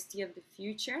university of the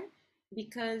future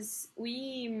because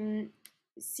we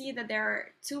see that there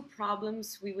are two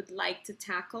problems we would like to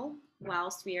tackle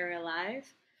whilst we are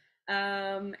alive.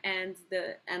 And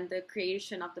the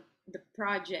creation of the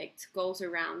project goes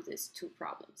around these two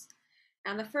problems.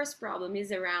 And the first problem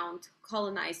is around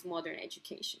colonized modern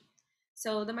education.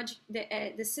 So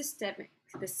the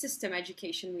system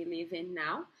education we live in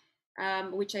now,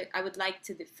 which I would like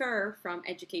to differ from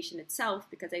education itself,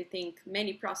 because I think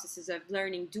many processes of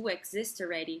learning do exist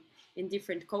already in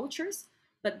different cultures,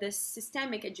 but the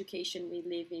systemic education we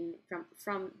live in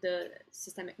from the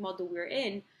systemic model we're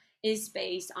in is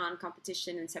based on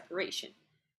competition and separation,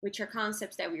 which are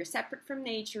concepts that we are separate from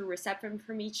nature, we're separate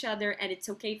from each other, and it's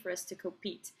okay for us to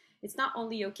compete. It's not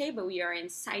only okay, but we are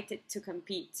incited to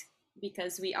compete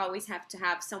because we always have to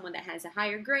have someone that has a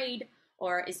higher grade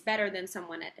or is better than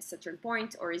someone at a certain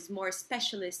point or is more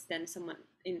specialist than someone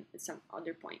in some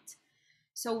other point.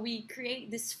 So we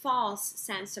create this false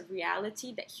sense of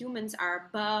reality that humans are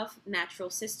above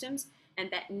natural systems and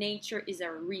that nature is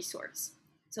a resource.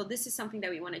 So this is something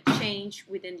that we want to change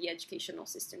within the educational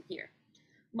system here.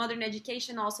 Modern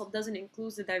education also doesn't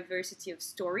include the diversity of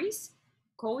stories,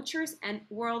 cultures, and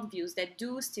worldviews that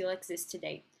do still exist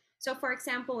today. So for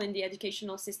example, in the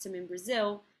educational system in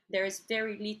Brazil, there is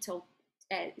very little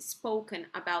spoken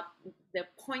about the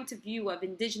point of view of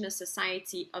indigenous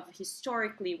society of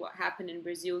historically what happened in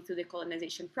Brazil through the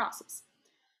colonization process.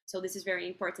 So this is very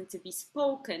important to be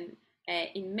spoken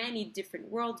in many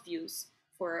different worldviews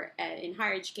for in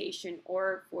higher education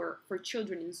or for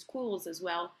children in schools as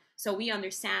well. So we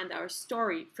understand our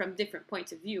story from different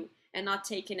points of view and not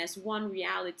taken as one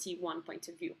reality, one point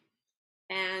of view.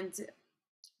 And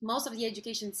most of the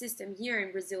education system here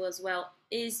in Brazil as well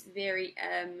is very,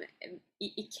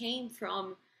 it came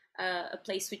from a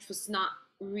place which was not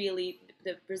really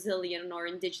the Brazilian or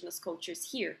indigenous cultures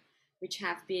here, which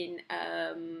have been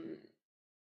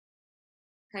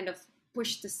kind of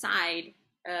pushed aside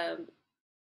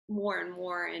more and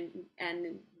more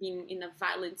and being in a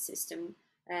violent system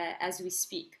as we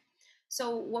speak.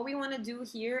 So what we want to do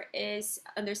here is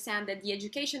understand that the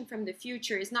education from the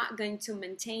future is not going to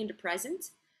maintain the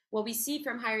present. What we see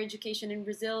from higher education in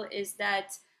Brazil is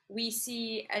that we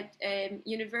see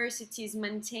universities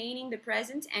maintaining the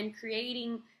present and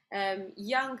creating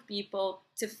young people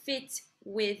to fit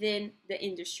within the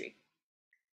industry,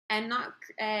 and not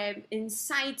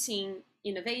inciting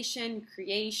innovation,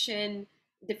 creation,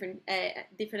 different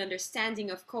understanding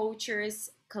of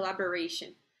cultures,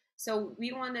 collaboration. So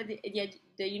we wanted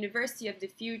the University of the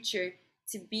Future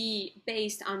to be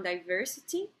based on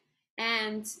diversity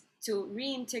and to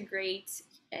reintegrate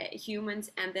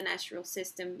humans and the natural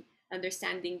system,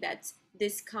 understanding that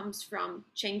this comes from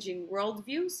changing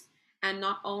worldviews and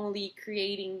not only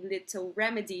creating little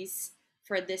remedies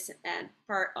for this and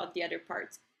part of the other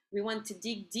part. We want to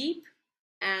dig deep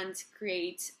and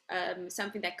create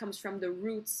something that comes from the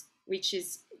roots, which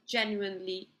is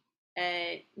genuinely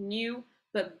new,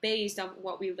 but based on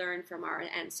what we learned from our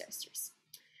ancestors.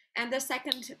 And the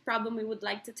second problem we would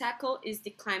like to tackle is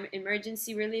the climate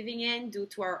emergency we're living in due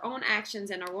to our own actions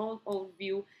and our own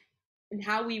view and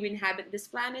how we inhabit this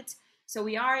planet. So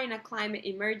we are in a climate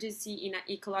emergency, in an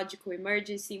ecological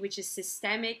emergency, which is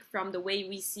systemic from the way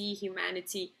we see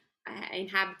humanity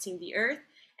inhabiting the earth,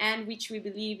 and which we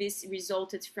believe is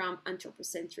resulted from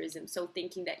anthropocentrism, so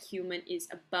thinking that human is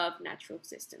above natural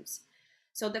systems.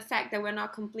 So the fact that we're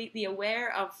not completely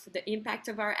aware of the impact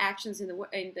of our actions in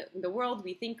the world,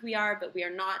 we think we are, but we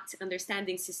are not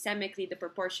understanding systemically the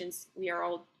proportions we are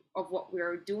all of what we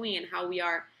are doing and how we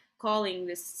are calling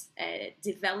this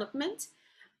development.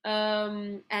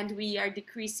 And we are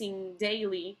decreasing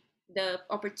daily the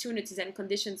opportunities and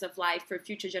conditions of life for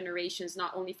future generations,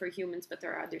 not only for humans, but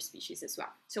there are other species as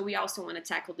well. So we also want to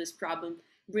tackle this problem,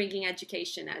 bringing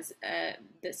education as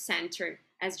the center,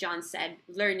 as John said,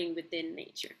 learning within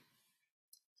nature.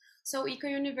 So Eco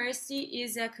University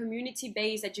is a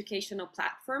community-based educational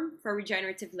platform for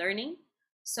regenerative learning.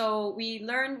 So we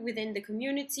learn within the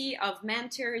community of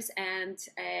mentors and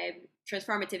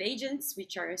transformative agents,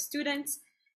 which are students,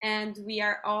 and we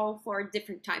are all for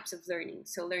different types of learning.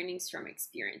 So learnings from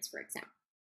experience, for example.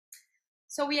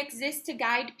 So we exist to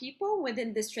guide people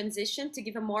within this transition, to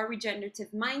give a more regenerative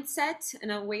mindset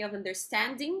and a way of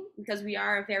understanding, because we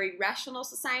are a very rational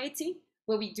society,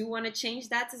 but we do want to change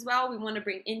that as well. We want to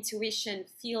bring intuition,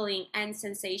 feeling, and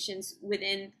sensations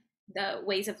within the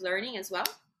ways of learning as well,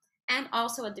 and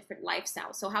also a different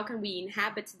lifestyle. So how can we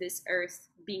inhabit this earth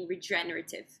being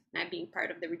regenerative and being part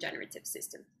of the regenerative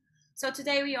system? So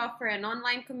today we offer an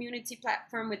online community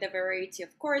platform with a variety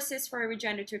of courses for a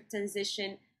regenerative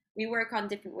transition. We work on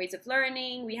different ways of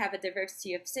learning. We have a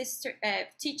diversity of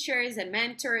teachers and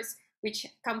mentors, which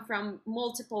come from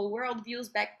multiple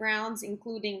worldviews, backgrounds,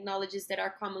 including knowledges that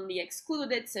are commonly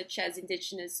excluded, such as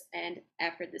Indigenous and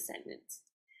Afro-descendants.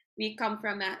 We come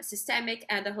from a systemic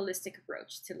and a holistic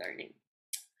approach to learning.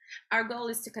 Our goal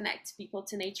is to connect people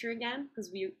to nature again,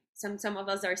 because some of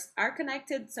us are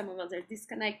connected, some of us are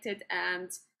disconnected, and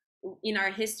in our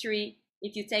history,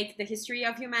 if you take the history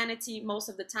of humanity, most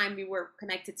of the time we were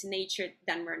connected to nature,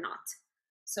 then we're not.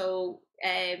 So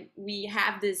we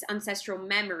have this ancestral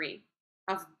memory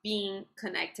of being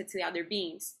connected to the other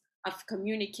beings, of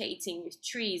communicating with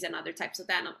trees and other types of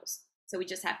animals. So we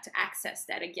just have to access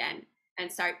that again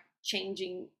and start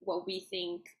changing what we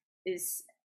think is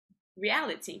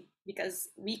reality, because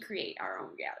we create our own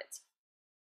reality.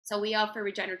 So we offer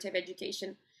regenerative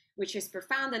education, which is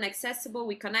profound and accessible.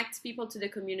 We connect people to the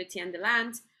community and the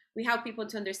land. We help people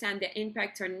to understand the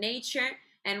impact on nature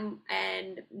and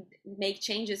make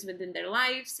changes within their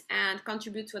lives, and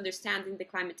contribute to understanding the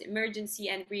climate emergency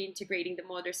and reintegrating the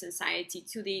modern society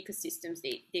to the ecosystems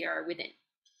they are within.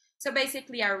 So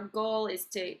basically our goal is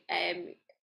to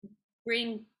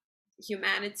bring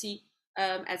humanity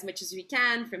as much as we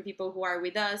can from people who are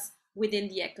with us within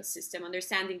the ecosystem,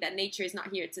 understanding that nature is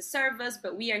not here to serve us,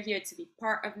 but we are here to be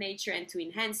part of nature and to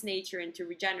enhance nature and to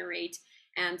regenerate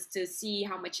and to see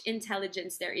how much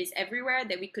intelligence there is everywhere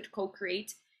that we could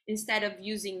co-create, instead of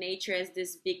using nature as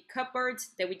this big cupboard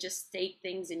that we just take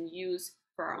things and use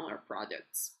for our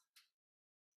products.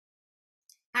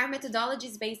 Our methodology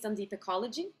is based on deep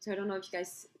ecology. So I don't know if you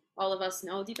guys, all of us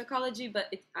know deep ecology,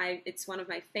 but it's one of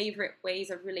my favorite ways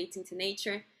of relating to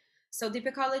nature. So deep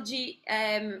ecology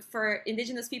for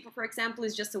Indigenous people, for example,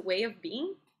 is just a way of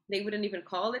being. They wouldn't even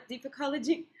call it deep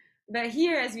ecology. But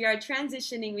here, as we are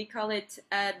transitioning, we call it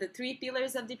the 3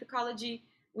 pillars of deep ecology,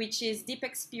 which is deep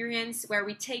experience, where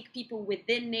we take people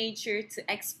within nature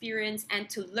to experience and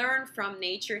to learn from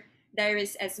nature. There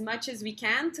is as much as we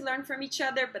can to learn from each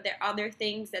other, but there are other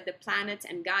things that the planet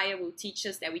and Gaia will teach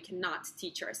us that we cannot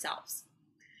teach ourselves.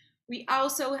 We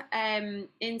also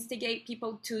instigate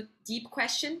people to deep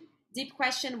question. Deep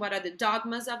question, what are the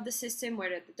dogmas of the system?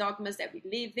 What are the dogmas that we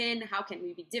live in? How can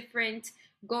we be different?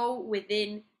 Go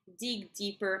within dig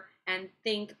deeper and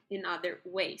think in other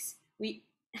ways. We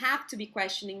have to be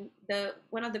questioning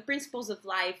one of the principles of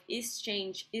life is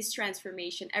change, is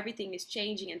transformation. Everything is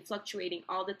changing and fluctuating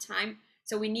all the time.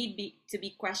 So we need to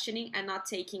be questioning and not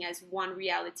taking as one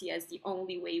reality as the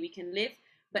only way we can live,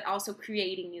 but also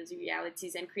creating new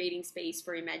realities and creating space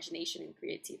for imagination and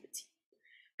creativity.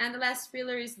 And the last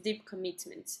pillar is deep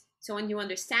commitment. So when you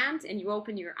understand and you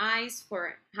open your eyes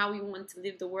for how you want to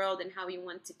live the world and how you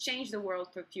want to change the world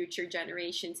for future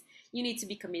generations, you need to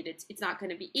be committed. It's not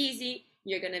going to be easy.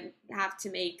 You're going to have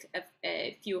to make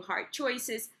a few hard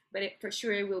choices, but it for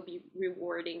sure will be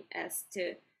rewarding as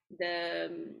to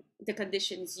the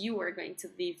conditions you are going to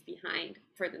leave behind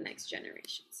for the next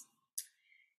generations.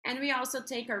 And we also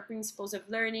take our principles of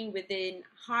learning within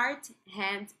heart,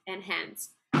 hand, and hands.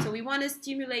 So we want to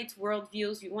stimulate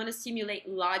worldviews, we want to stimulate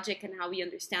logic and how we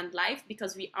understand life,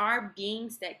 because we are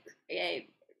beings that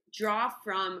draw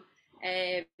from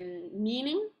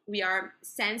meaning. We are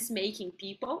sense-making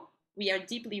people. We are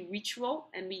deeply ritual,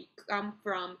 and we come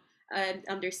from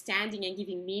understanding and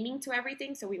giving meaning to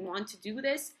everything. So we want to do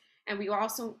this. And we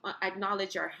also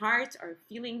acknowledge our heart, our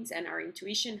feelings, and our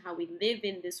intuition, how we live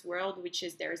in this world, which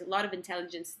is there's a lot of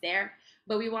intelligence there.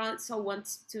 But we also want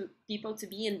people to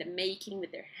be in the making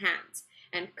with their hands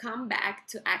and come back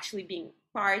to actually being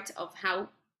part of how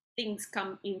things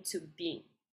come into being.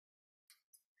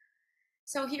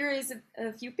 So here is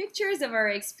a few pictures of our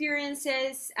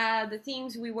experiences. The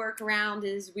themes we work around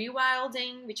is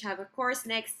rewilding, which have a course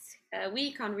next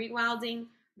week on rewilding,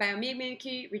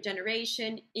 biomimicry,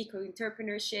 regeneration,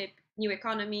 eco-entrepreneurship, new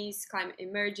economies, climate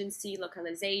emergency,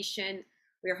 localization.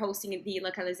 We're hosting the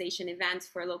localization event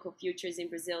for local futures in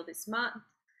Brazil this month,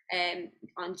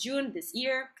 on June this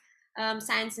year.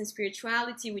 Science and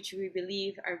spirituality, which we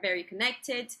believe are very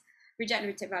connected,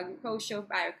 regenerative agriculture,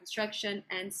 bioconstruction,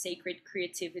 and sacred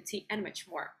creativity, and much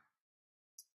more,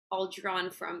 all drawn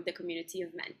from the community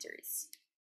of mentors.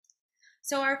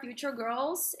 So our future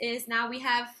goals is now we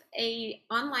have an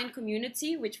online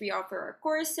community which we offer our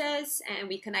courses, and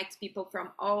we connect people from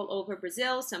all over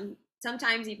Brazil,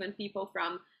 sometimes even people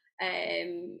from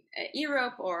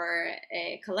Europe or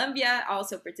Colombia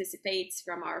also participates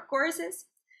from our courses.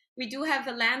 We do have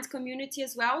a land community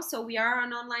as well, so we are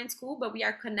an online school, but we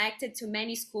are connected to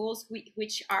many schools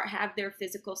which have their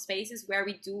physical spaces where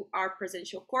we do our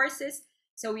presential courses.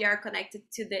 So we are connected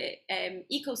to the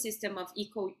ecosystem of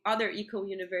other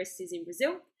eco-universities in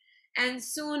Brazil. And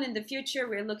soon in the future,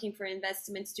 we're looking for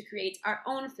investments to create our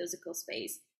own physical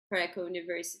space for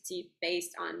eco-university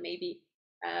based on maybe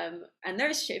a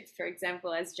nurse ship, for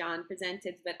example, as John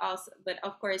presented, but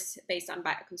of course, based on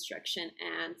bioconstruction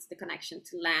and the connection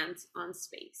to land on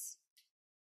space.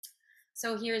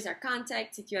 So here's our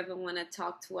contact. If you ever want to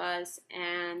talk to us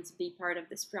and be part of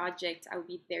this project, I would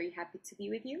be very happy to be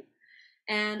with you.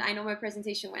 And I know my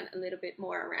presentation went a little bit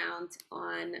more around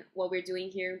on what we're doing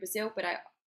here in Brazil, but I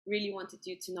really wanted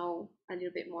you to know a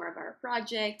little bit more about our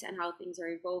project and how things are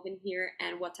evolving here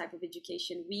and what type of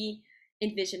education we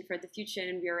envision for the future,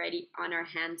 and we're already on our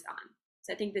hands-on.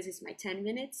 So I think this is my 10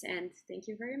 minutes, and thank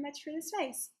you very much for the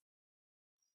space.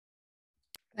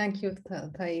 Thank you,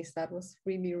 Thais. That was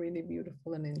really, really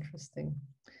beautiful and interesting.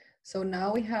 So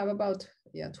now we have about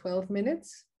 12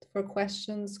 minutes for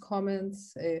questions,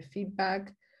 comments,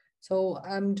 feedback. So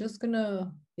I'm just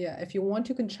gonna, if you want,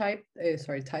 you can type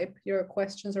your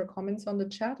questions or comments on the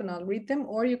chat and I'll read them,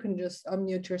 or you can just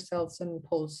unmute yourselves and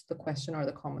post the question or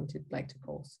the comment you'd like to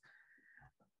post.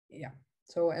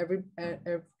 So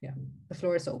the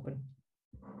floor is open.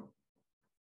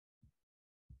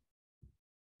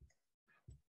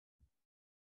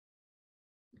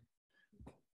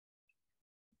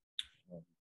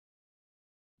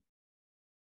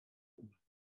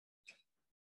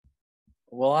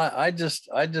 Well, I'll just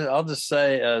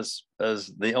say as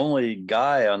the only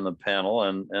guy on the panel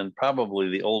and probably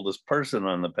the oldest person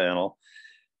on the panel,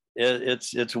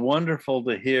 it's wonderful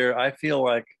to hear. I feel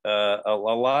like a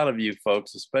lot of you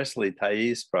folks, especially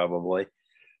Thais probably,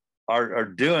 are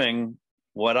doing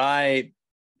what I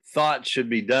thought should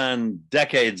be done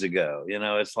decades ago. You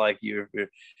know, it's like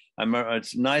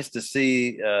it's nice to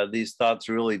see these thoughts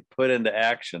really put into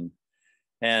action.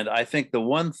 And I think the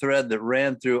one thread that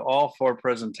ran through all four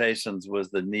presentations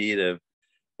was the need of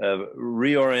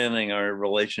reorienting our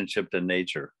relationship to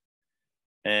nature.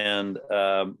 And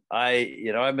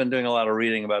I've been doing a lot of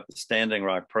reading about the Standing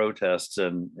Rock protests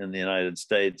in the United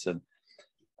States. And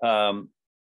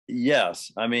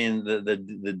yes, I mean,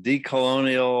 the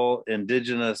decolonial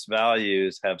indigenous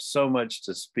values have so much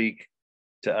to speak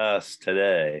to us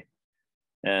today.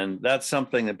 And that's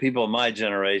something that people of my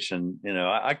generation, you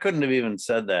know, I couldn't have even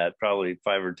said that probably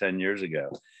 5 or 10 years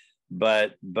ago.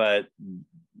 But the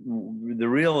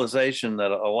realization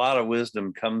that a lot of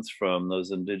wisdom comes from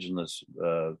those indigenous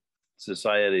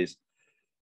societies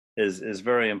is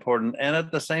very important. And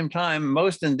at the same time,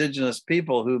 most indigenous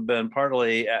people who've been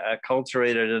partly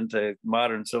acculturated into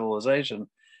modern civilization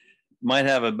might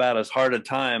have about as hard a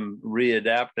time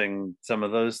readapting some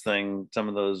of those things, some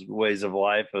of those ways of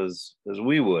life as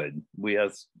we would, we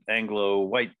as Anglo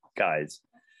white guys.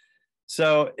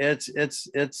 So it's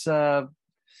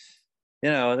you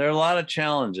know, there are a lot of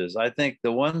challenges. I think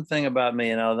the one thing about me,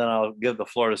 you know, then I'll give the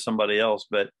floor to somebody else,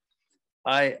 but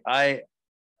I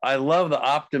love the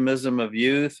optimism of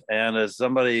youth. And as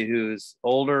somebody who's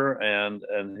older and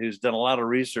who's done a lot of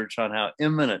research on how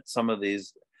imminent some of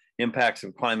these impacts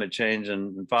of climate change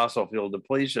and fossil fuel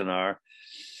depletion are,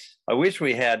 I wish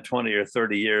we had 20 or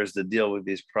 30 years to deal with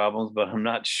these problems, but I'm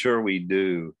not sure we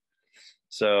do.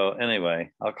 So anyway,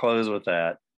 I'll close with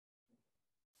that.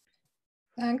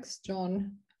 Thanks,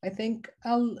 John. I think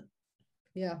I'll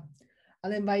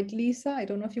invite Lisa. I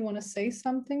don't know if you want to say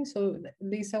something. So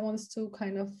Lisa wants to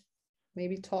kind of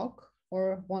maybe talk,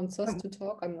 or wants us to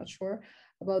talk, I'm not sure,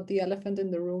 about the elephant in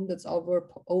the room that's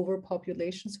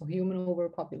overpopulation, so human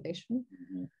overpopulation.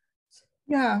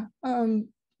 Yeah,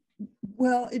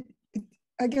 well,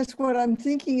 I guess what I'm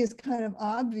thinking is kind of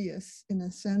obvious, in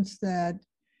a sense that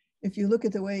if you look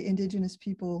at the way indigenous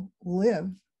people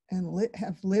live and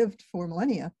have lived for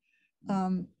millennia,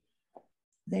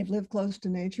 they've lived close to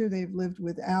nature. They've lived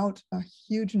without a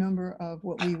huge number of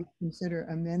what we would consider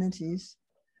amenities.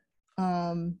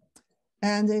 And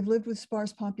they've lived with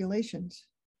sparse populations.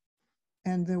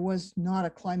 And there was not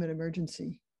a climate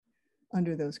emergency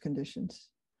under those conditions.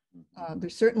 There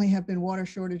certainly have been water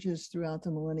shortages throughout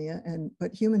the millennia,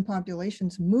 but human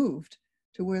populations moved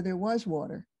to where there was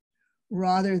water,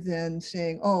 rather than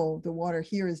saying, oh, the water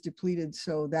here is depleted,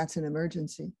 so that's an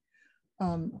emergency.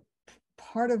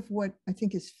 Part of what I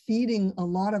think is feeding a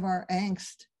lot of our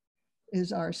angst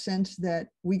is our sense that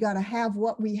we got to have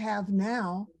what we have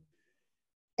now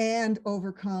and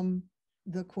overcome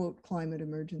the, quote, climate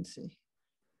emergency.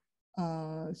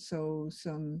 So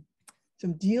some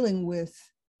dealing with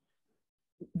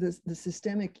the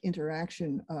systemic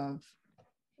interaction of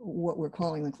what we're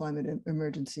calling the climate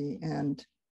emergency and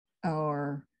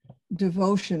our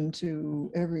devotion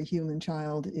to every human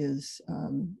child is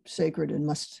sacred and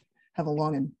must have a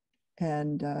long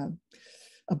and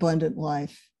abundant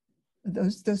life.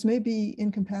 Those may be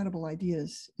incompatible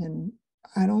ideas, and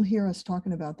I don't hear us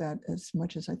talking about that as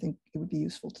much as I think it would be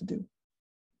useful to do.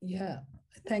 Yeah,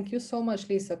 thank you so much,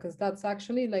 Lisa, because that's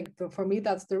actually like, for me,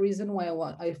 that's the reason why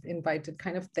I've invited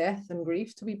kind of death and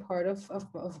grief to be part of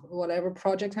whatever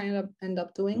project I end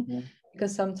up doing.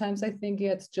 Because sometimes I think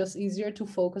it's just easier to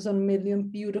focus on million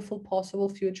beautiful possible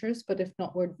futures, but if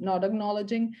not, we're not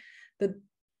acknowledging that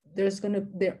there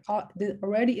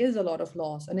already is a lot of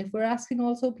loss. And if we're asking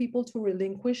also people to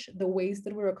relinquish the ways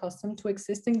that we're accustomed to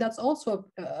existing, that's also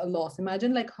a loss.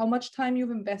 Imagine like how much time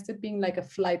you've invested being like a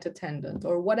flight attendant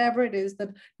or whatever it is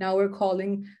that now we're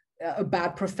calling a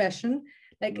bad profession.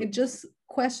 Like it just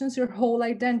questions your whole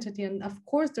identity. And of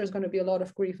course, there's going to be a lot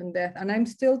of grief and death. And I'm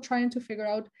still trying to figure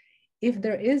out if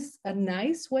there is a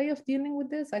nice way of dealing with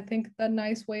this. I think the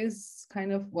nice way is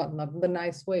kind of, well, not the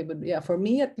nice way, but yeah, for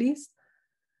me at least,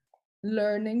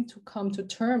 learning to come to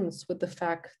terms with the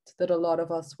fact that a lot of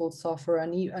us will suffer,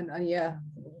 and yeah,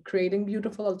 creating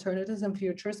beautiful alternatives and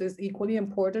futures is equally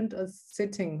important as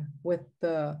sitting with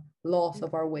the loss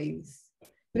of our ways,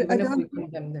 even if we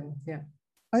condemn them. Yeah,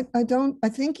 I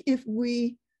think if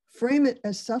we frame it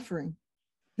as suffering,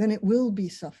 then it will be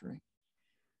suffering.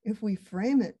 If we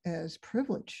frame it as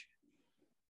privilege,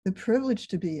 the privilege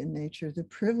to be in nature, the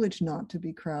privilege not to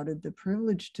be crowded, the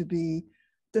privilege to be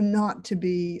not to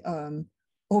be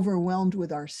overwhelmed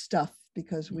with our stuff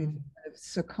because we've kind of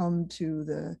succumbed to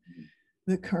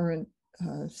the current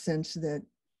sense that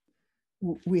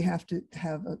we have to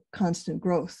have a constant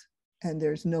growth and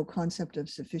there's no concept of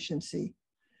sufficiency.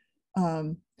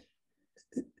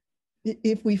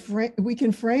 If we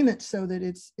can frame it so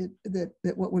that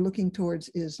that what we're looking towards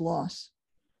is loss,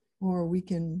 or we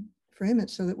can frame it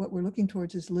so that what we're looking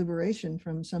towards is liberation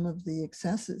from some of the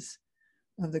excesses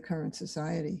of the current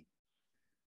society.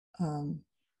 And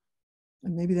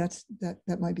maybe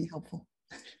that might be helpful.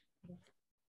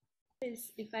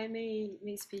 If I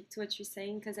may speak to what you're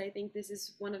saying, because I think this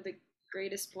is one of the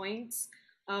greatest points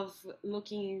of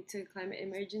looking into climate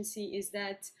emergency, is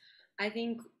that I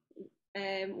think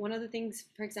one of the things,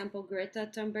 for example, Greta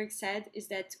Thunberg said, is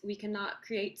that we cannot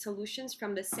create solutions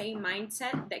from the same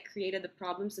mindset that created the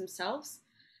problems themselves.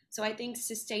 So I think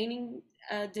sustaining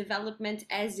development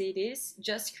as it is,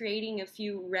 just creating a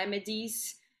few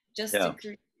remedies just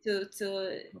to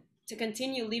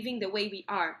continue living the way we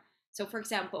are. So for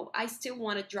example, I still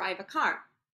want to drive a car.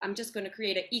 I'm just going to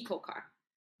create an eco car.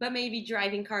 But maybe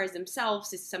driving cars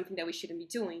themselves is something that we shouldn't be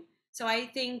doing. So I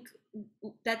think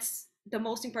that's the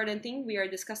most important thing we are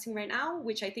discussing right now,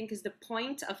 which I think is the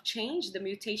point of change, the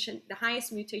mutation, the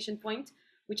highest mutation point,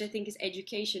 which I think is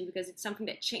education, because it's something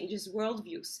that changes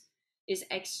worldviews, is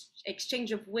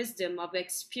exchange of wisdom, of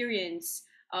experience,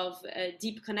 of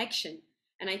deep connection.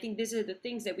 And I think these are the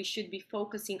things that we should be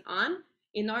focusing on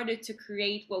in order to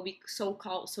create what we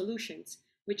so-called solutions,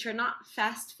 which are not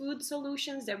fast food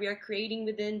solutions that we are creating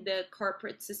within the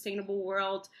corporate sustainable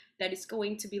world that is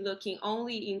going to be looking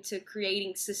only into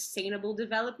creating sustainable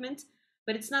development,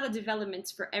 but it's not a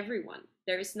development for everyone.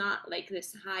 There is not like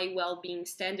this high well-being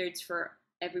standards for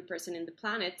every person in the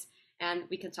planet. And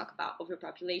we can talk about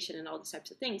overpopulation and all these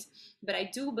types of things. But I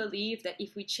do believe that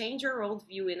if we change our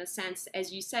worldview in a sense,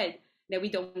 as you said, that we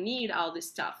don't need all this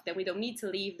stuff, that we don't need to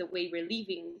live the way we're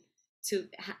living to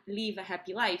live a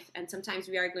happy life. And sometimes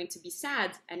we are going to be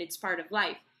sad, and it's part of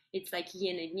life. It's like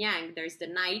yin and yang. There's the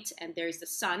night, and there's the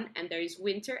sun, and there is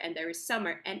winter, and there is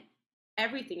summer, and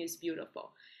everything is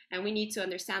beautiful. And we need to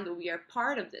understand that we are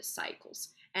part of these cycles.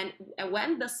 And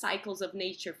when the cycles of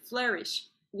nature flourish,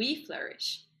 we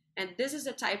flourish. And this is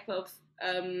a type of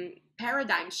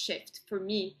paradigm shift for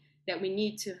me that we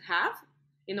need to have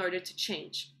in order to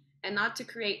change, and not to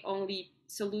create only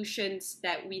solutions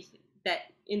that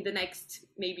in the next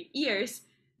maybe years,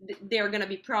 there are going to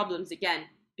be problems again,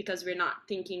 because we're not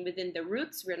thinking within the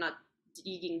roots, we're not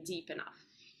digging deep enough.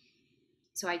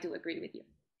 So I do agree with you.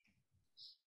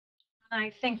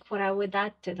 I think what I would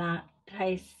add to that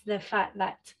is the fact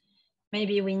that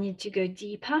maybe we need to go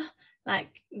deeper, like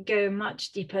go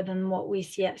much deeper than what we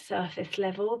see at surface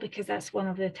level, because that's one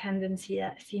of the tendencies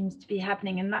that seems to be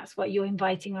happening. And that's what you're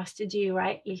inviting us to do,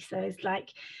 right, Lisa? It's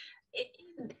like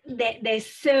there's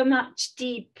so much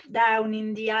deep down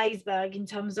in the iceberg in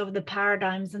terms of the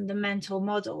paradigms and the mental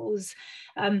models.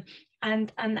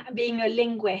 And being a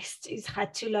linguist who's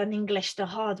had to learn English the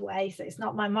hard way, so it's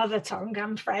not my mother tongue,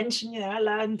 I'm French, and I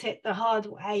learned it the hard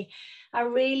way. I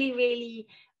really, really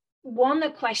want to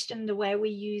question the way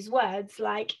we use words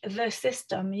like the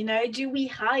system. Do we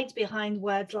hide behind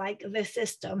words like the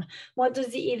system? What does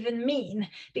it even mean?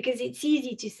 Because it's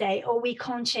easy to say, oh, we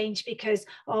can't change because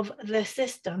of the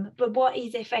system, but what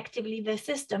is effectively the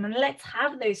system? And let's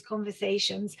have those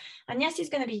conversations. And yes, it's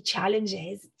going to be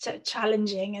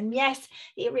challenging, and yes,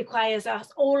 it requires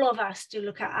all of us to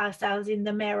look at ourselves in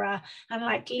the mirror, and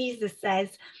like Lisa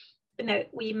says,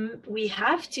 we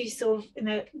have to sort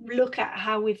of look at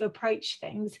how we've approached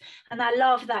things. And I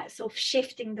love that sort of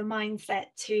shifting the mindset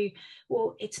to,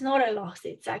 well, it's not a loss,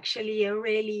 it's actually a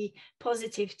really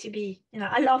positive to be,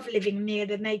 I love living near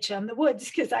the nature and the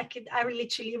woods, because I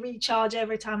literally recharge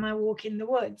every time I walk in the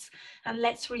woods. And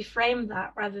let's reframe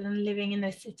that rather than living in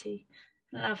a city.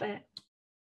 Love it.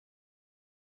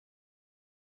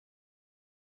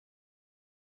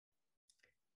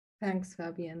 Thanks,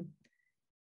 Fabienne.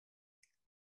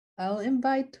 I'll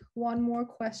invite one more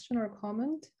question or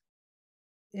comment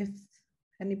if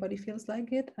anybody feels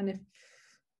like it. And if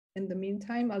in the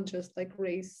meantime, I'll just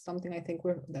raise something I think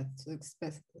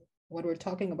that's what we're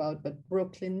talking about. But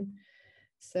Brooklyn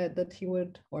said that he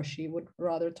would, or she would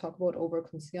rather talk about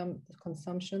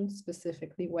overconsumption,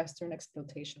 specifically Western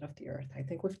exploitation of the earth. I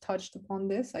think we've touched upon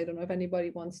this. I don't know if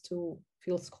anybody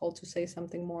feels called to say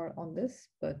something more on this,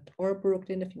 or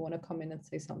Brooklyn, if you want to come in and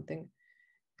say something,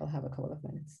 I'll have a couple of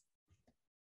minutes.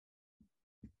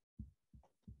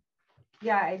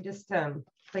 Yeah, I just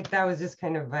that was just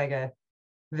kind of like a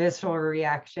visceral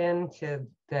reaction to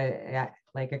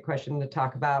a question to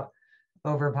talk about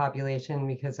overpopulation,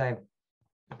 because I've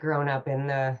grown up in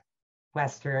the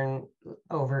Western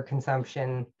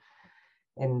overconsumption,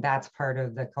 and that's part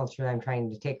of the culture I'm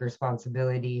trying to take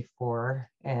responsibility for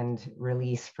and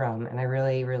release from. And I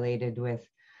really related with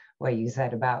what you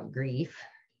said about grief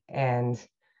and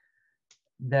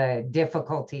the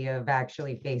difficulty of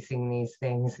actually facing these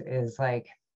things. Is I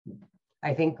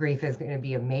think grief is going to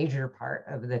be a major part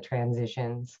of the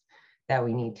transitions that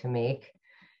we need to make.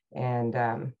 And,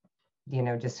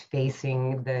 just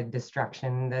facing the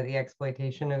destruction that the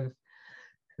exploitation of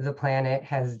the planet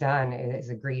has done is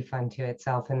a grief unto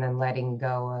itself, and then letting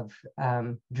go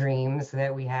of dreams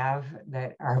that we have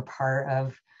that are part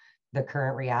of the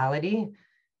current reality,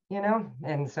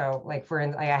 And so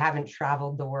I haven't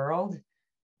traveled the world,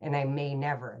 and I may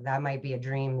never. That might be a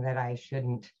dream that I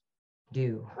shouldn't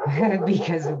do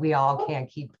because we all can't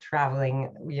keep traveling,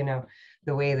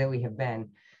 the way that we have been.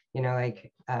 you know,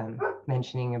 like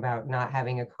mentioning about not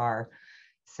having a car.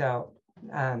 So,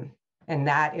 and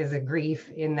that is a grief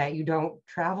in that you don't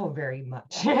travel very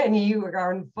much and you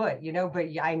are on foot, you know, but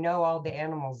I know all the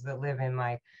animals that live in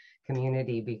my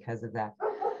community because of that.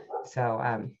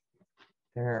 So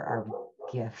there are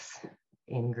gifts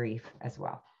in grief as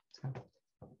well. So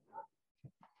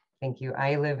thank you.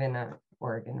 I live in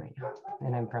Oregon right now,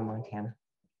 and I'm from Montana.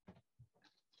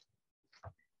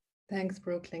 Thanks,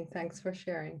 Brooklyn. Thanks for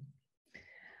sharing.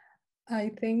 I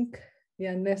think,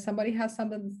 yeah, unless somebody has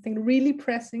something really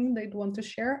pressing they'd want to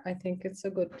share, I think it's a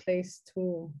good place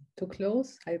to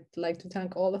close. I'd like to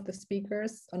thank all of the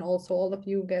speakers and also all of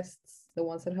you guests, the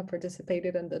ones that have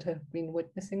participated and that have been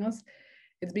witnessing us.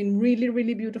 It's been really,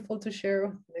 really beautiful to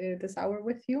share this hour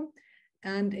with you.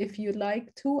 And if you'd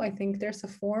like to, I think there's a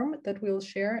form that we'll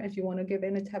share if you want to give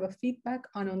any type of feedback.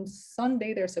 And on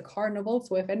Sunday, there's a carnival.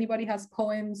 So if anybody has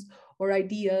poems or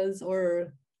ideas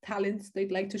or talents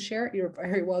they'd like to share, you're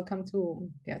very welcome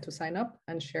to sign up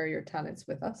and share your talents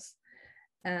with us.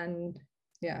 And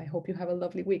yeah, I hope you have a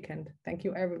lovely weekend. Thank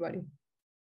you, everybody.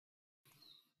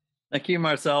 Thank you,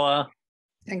 Marcela.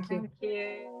 Thank you. Thank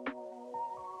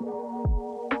you.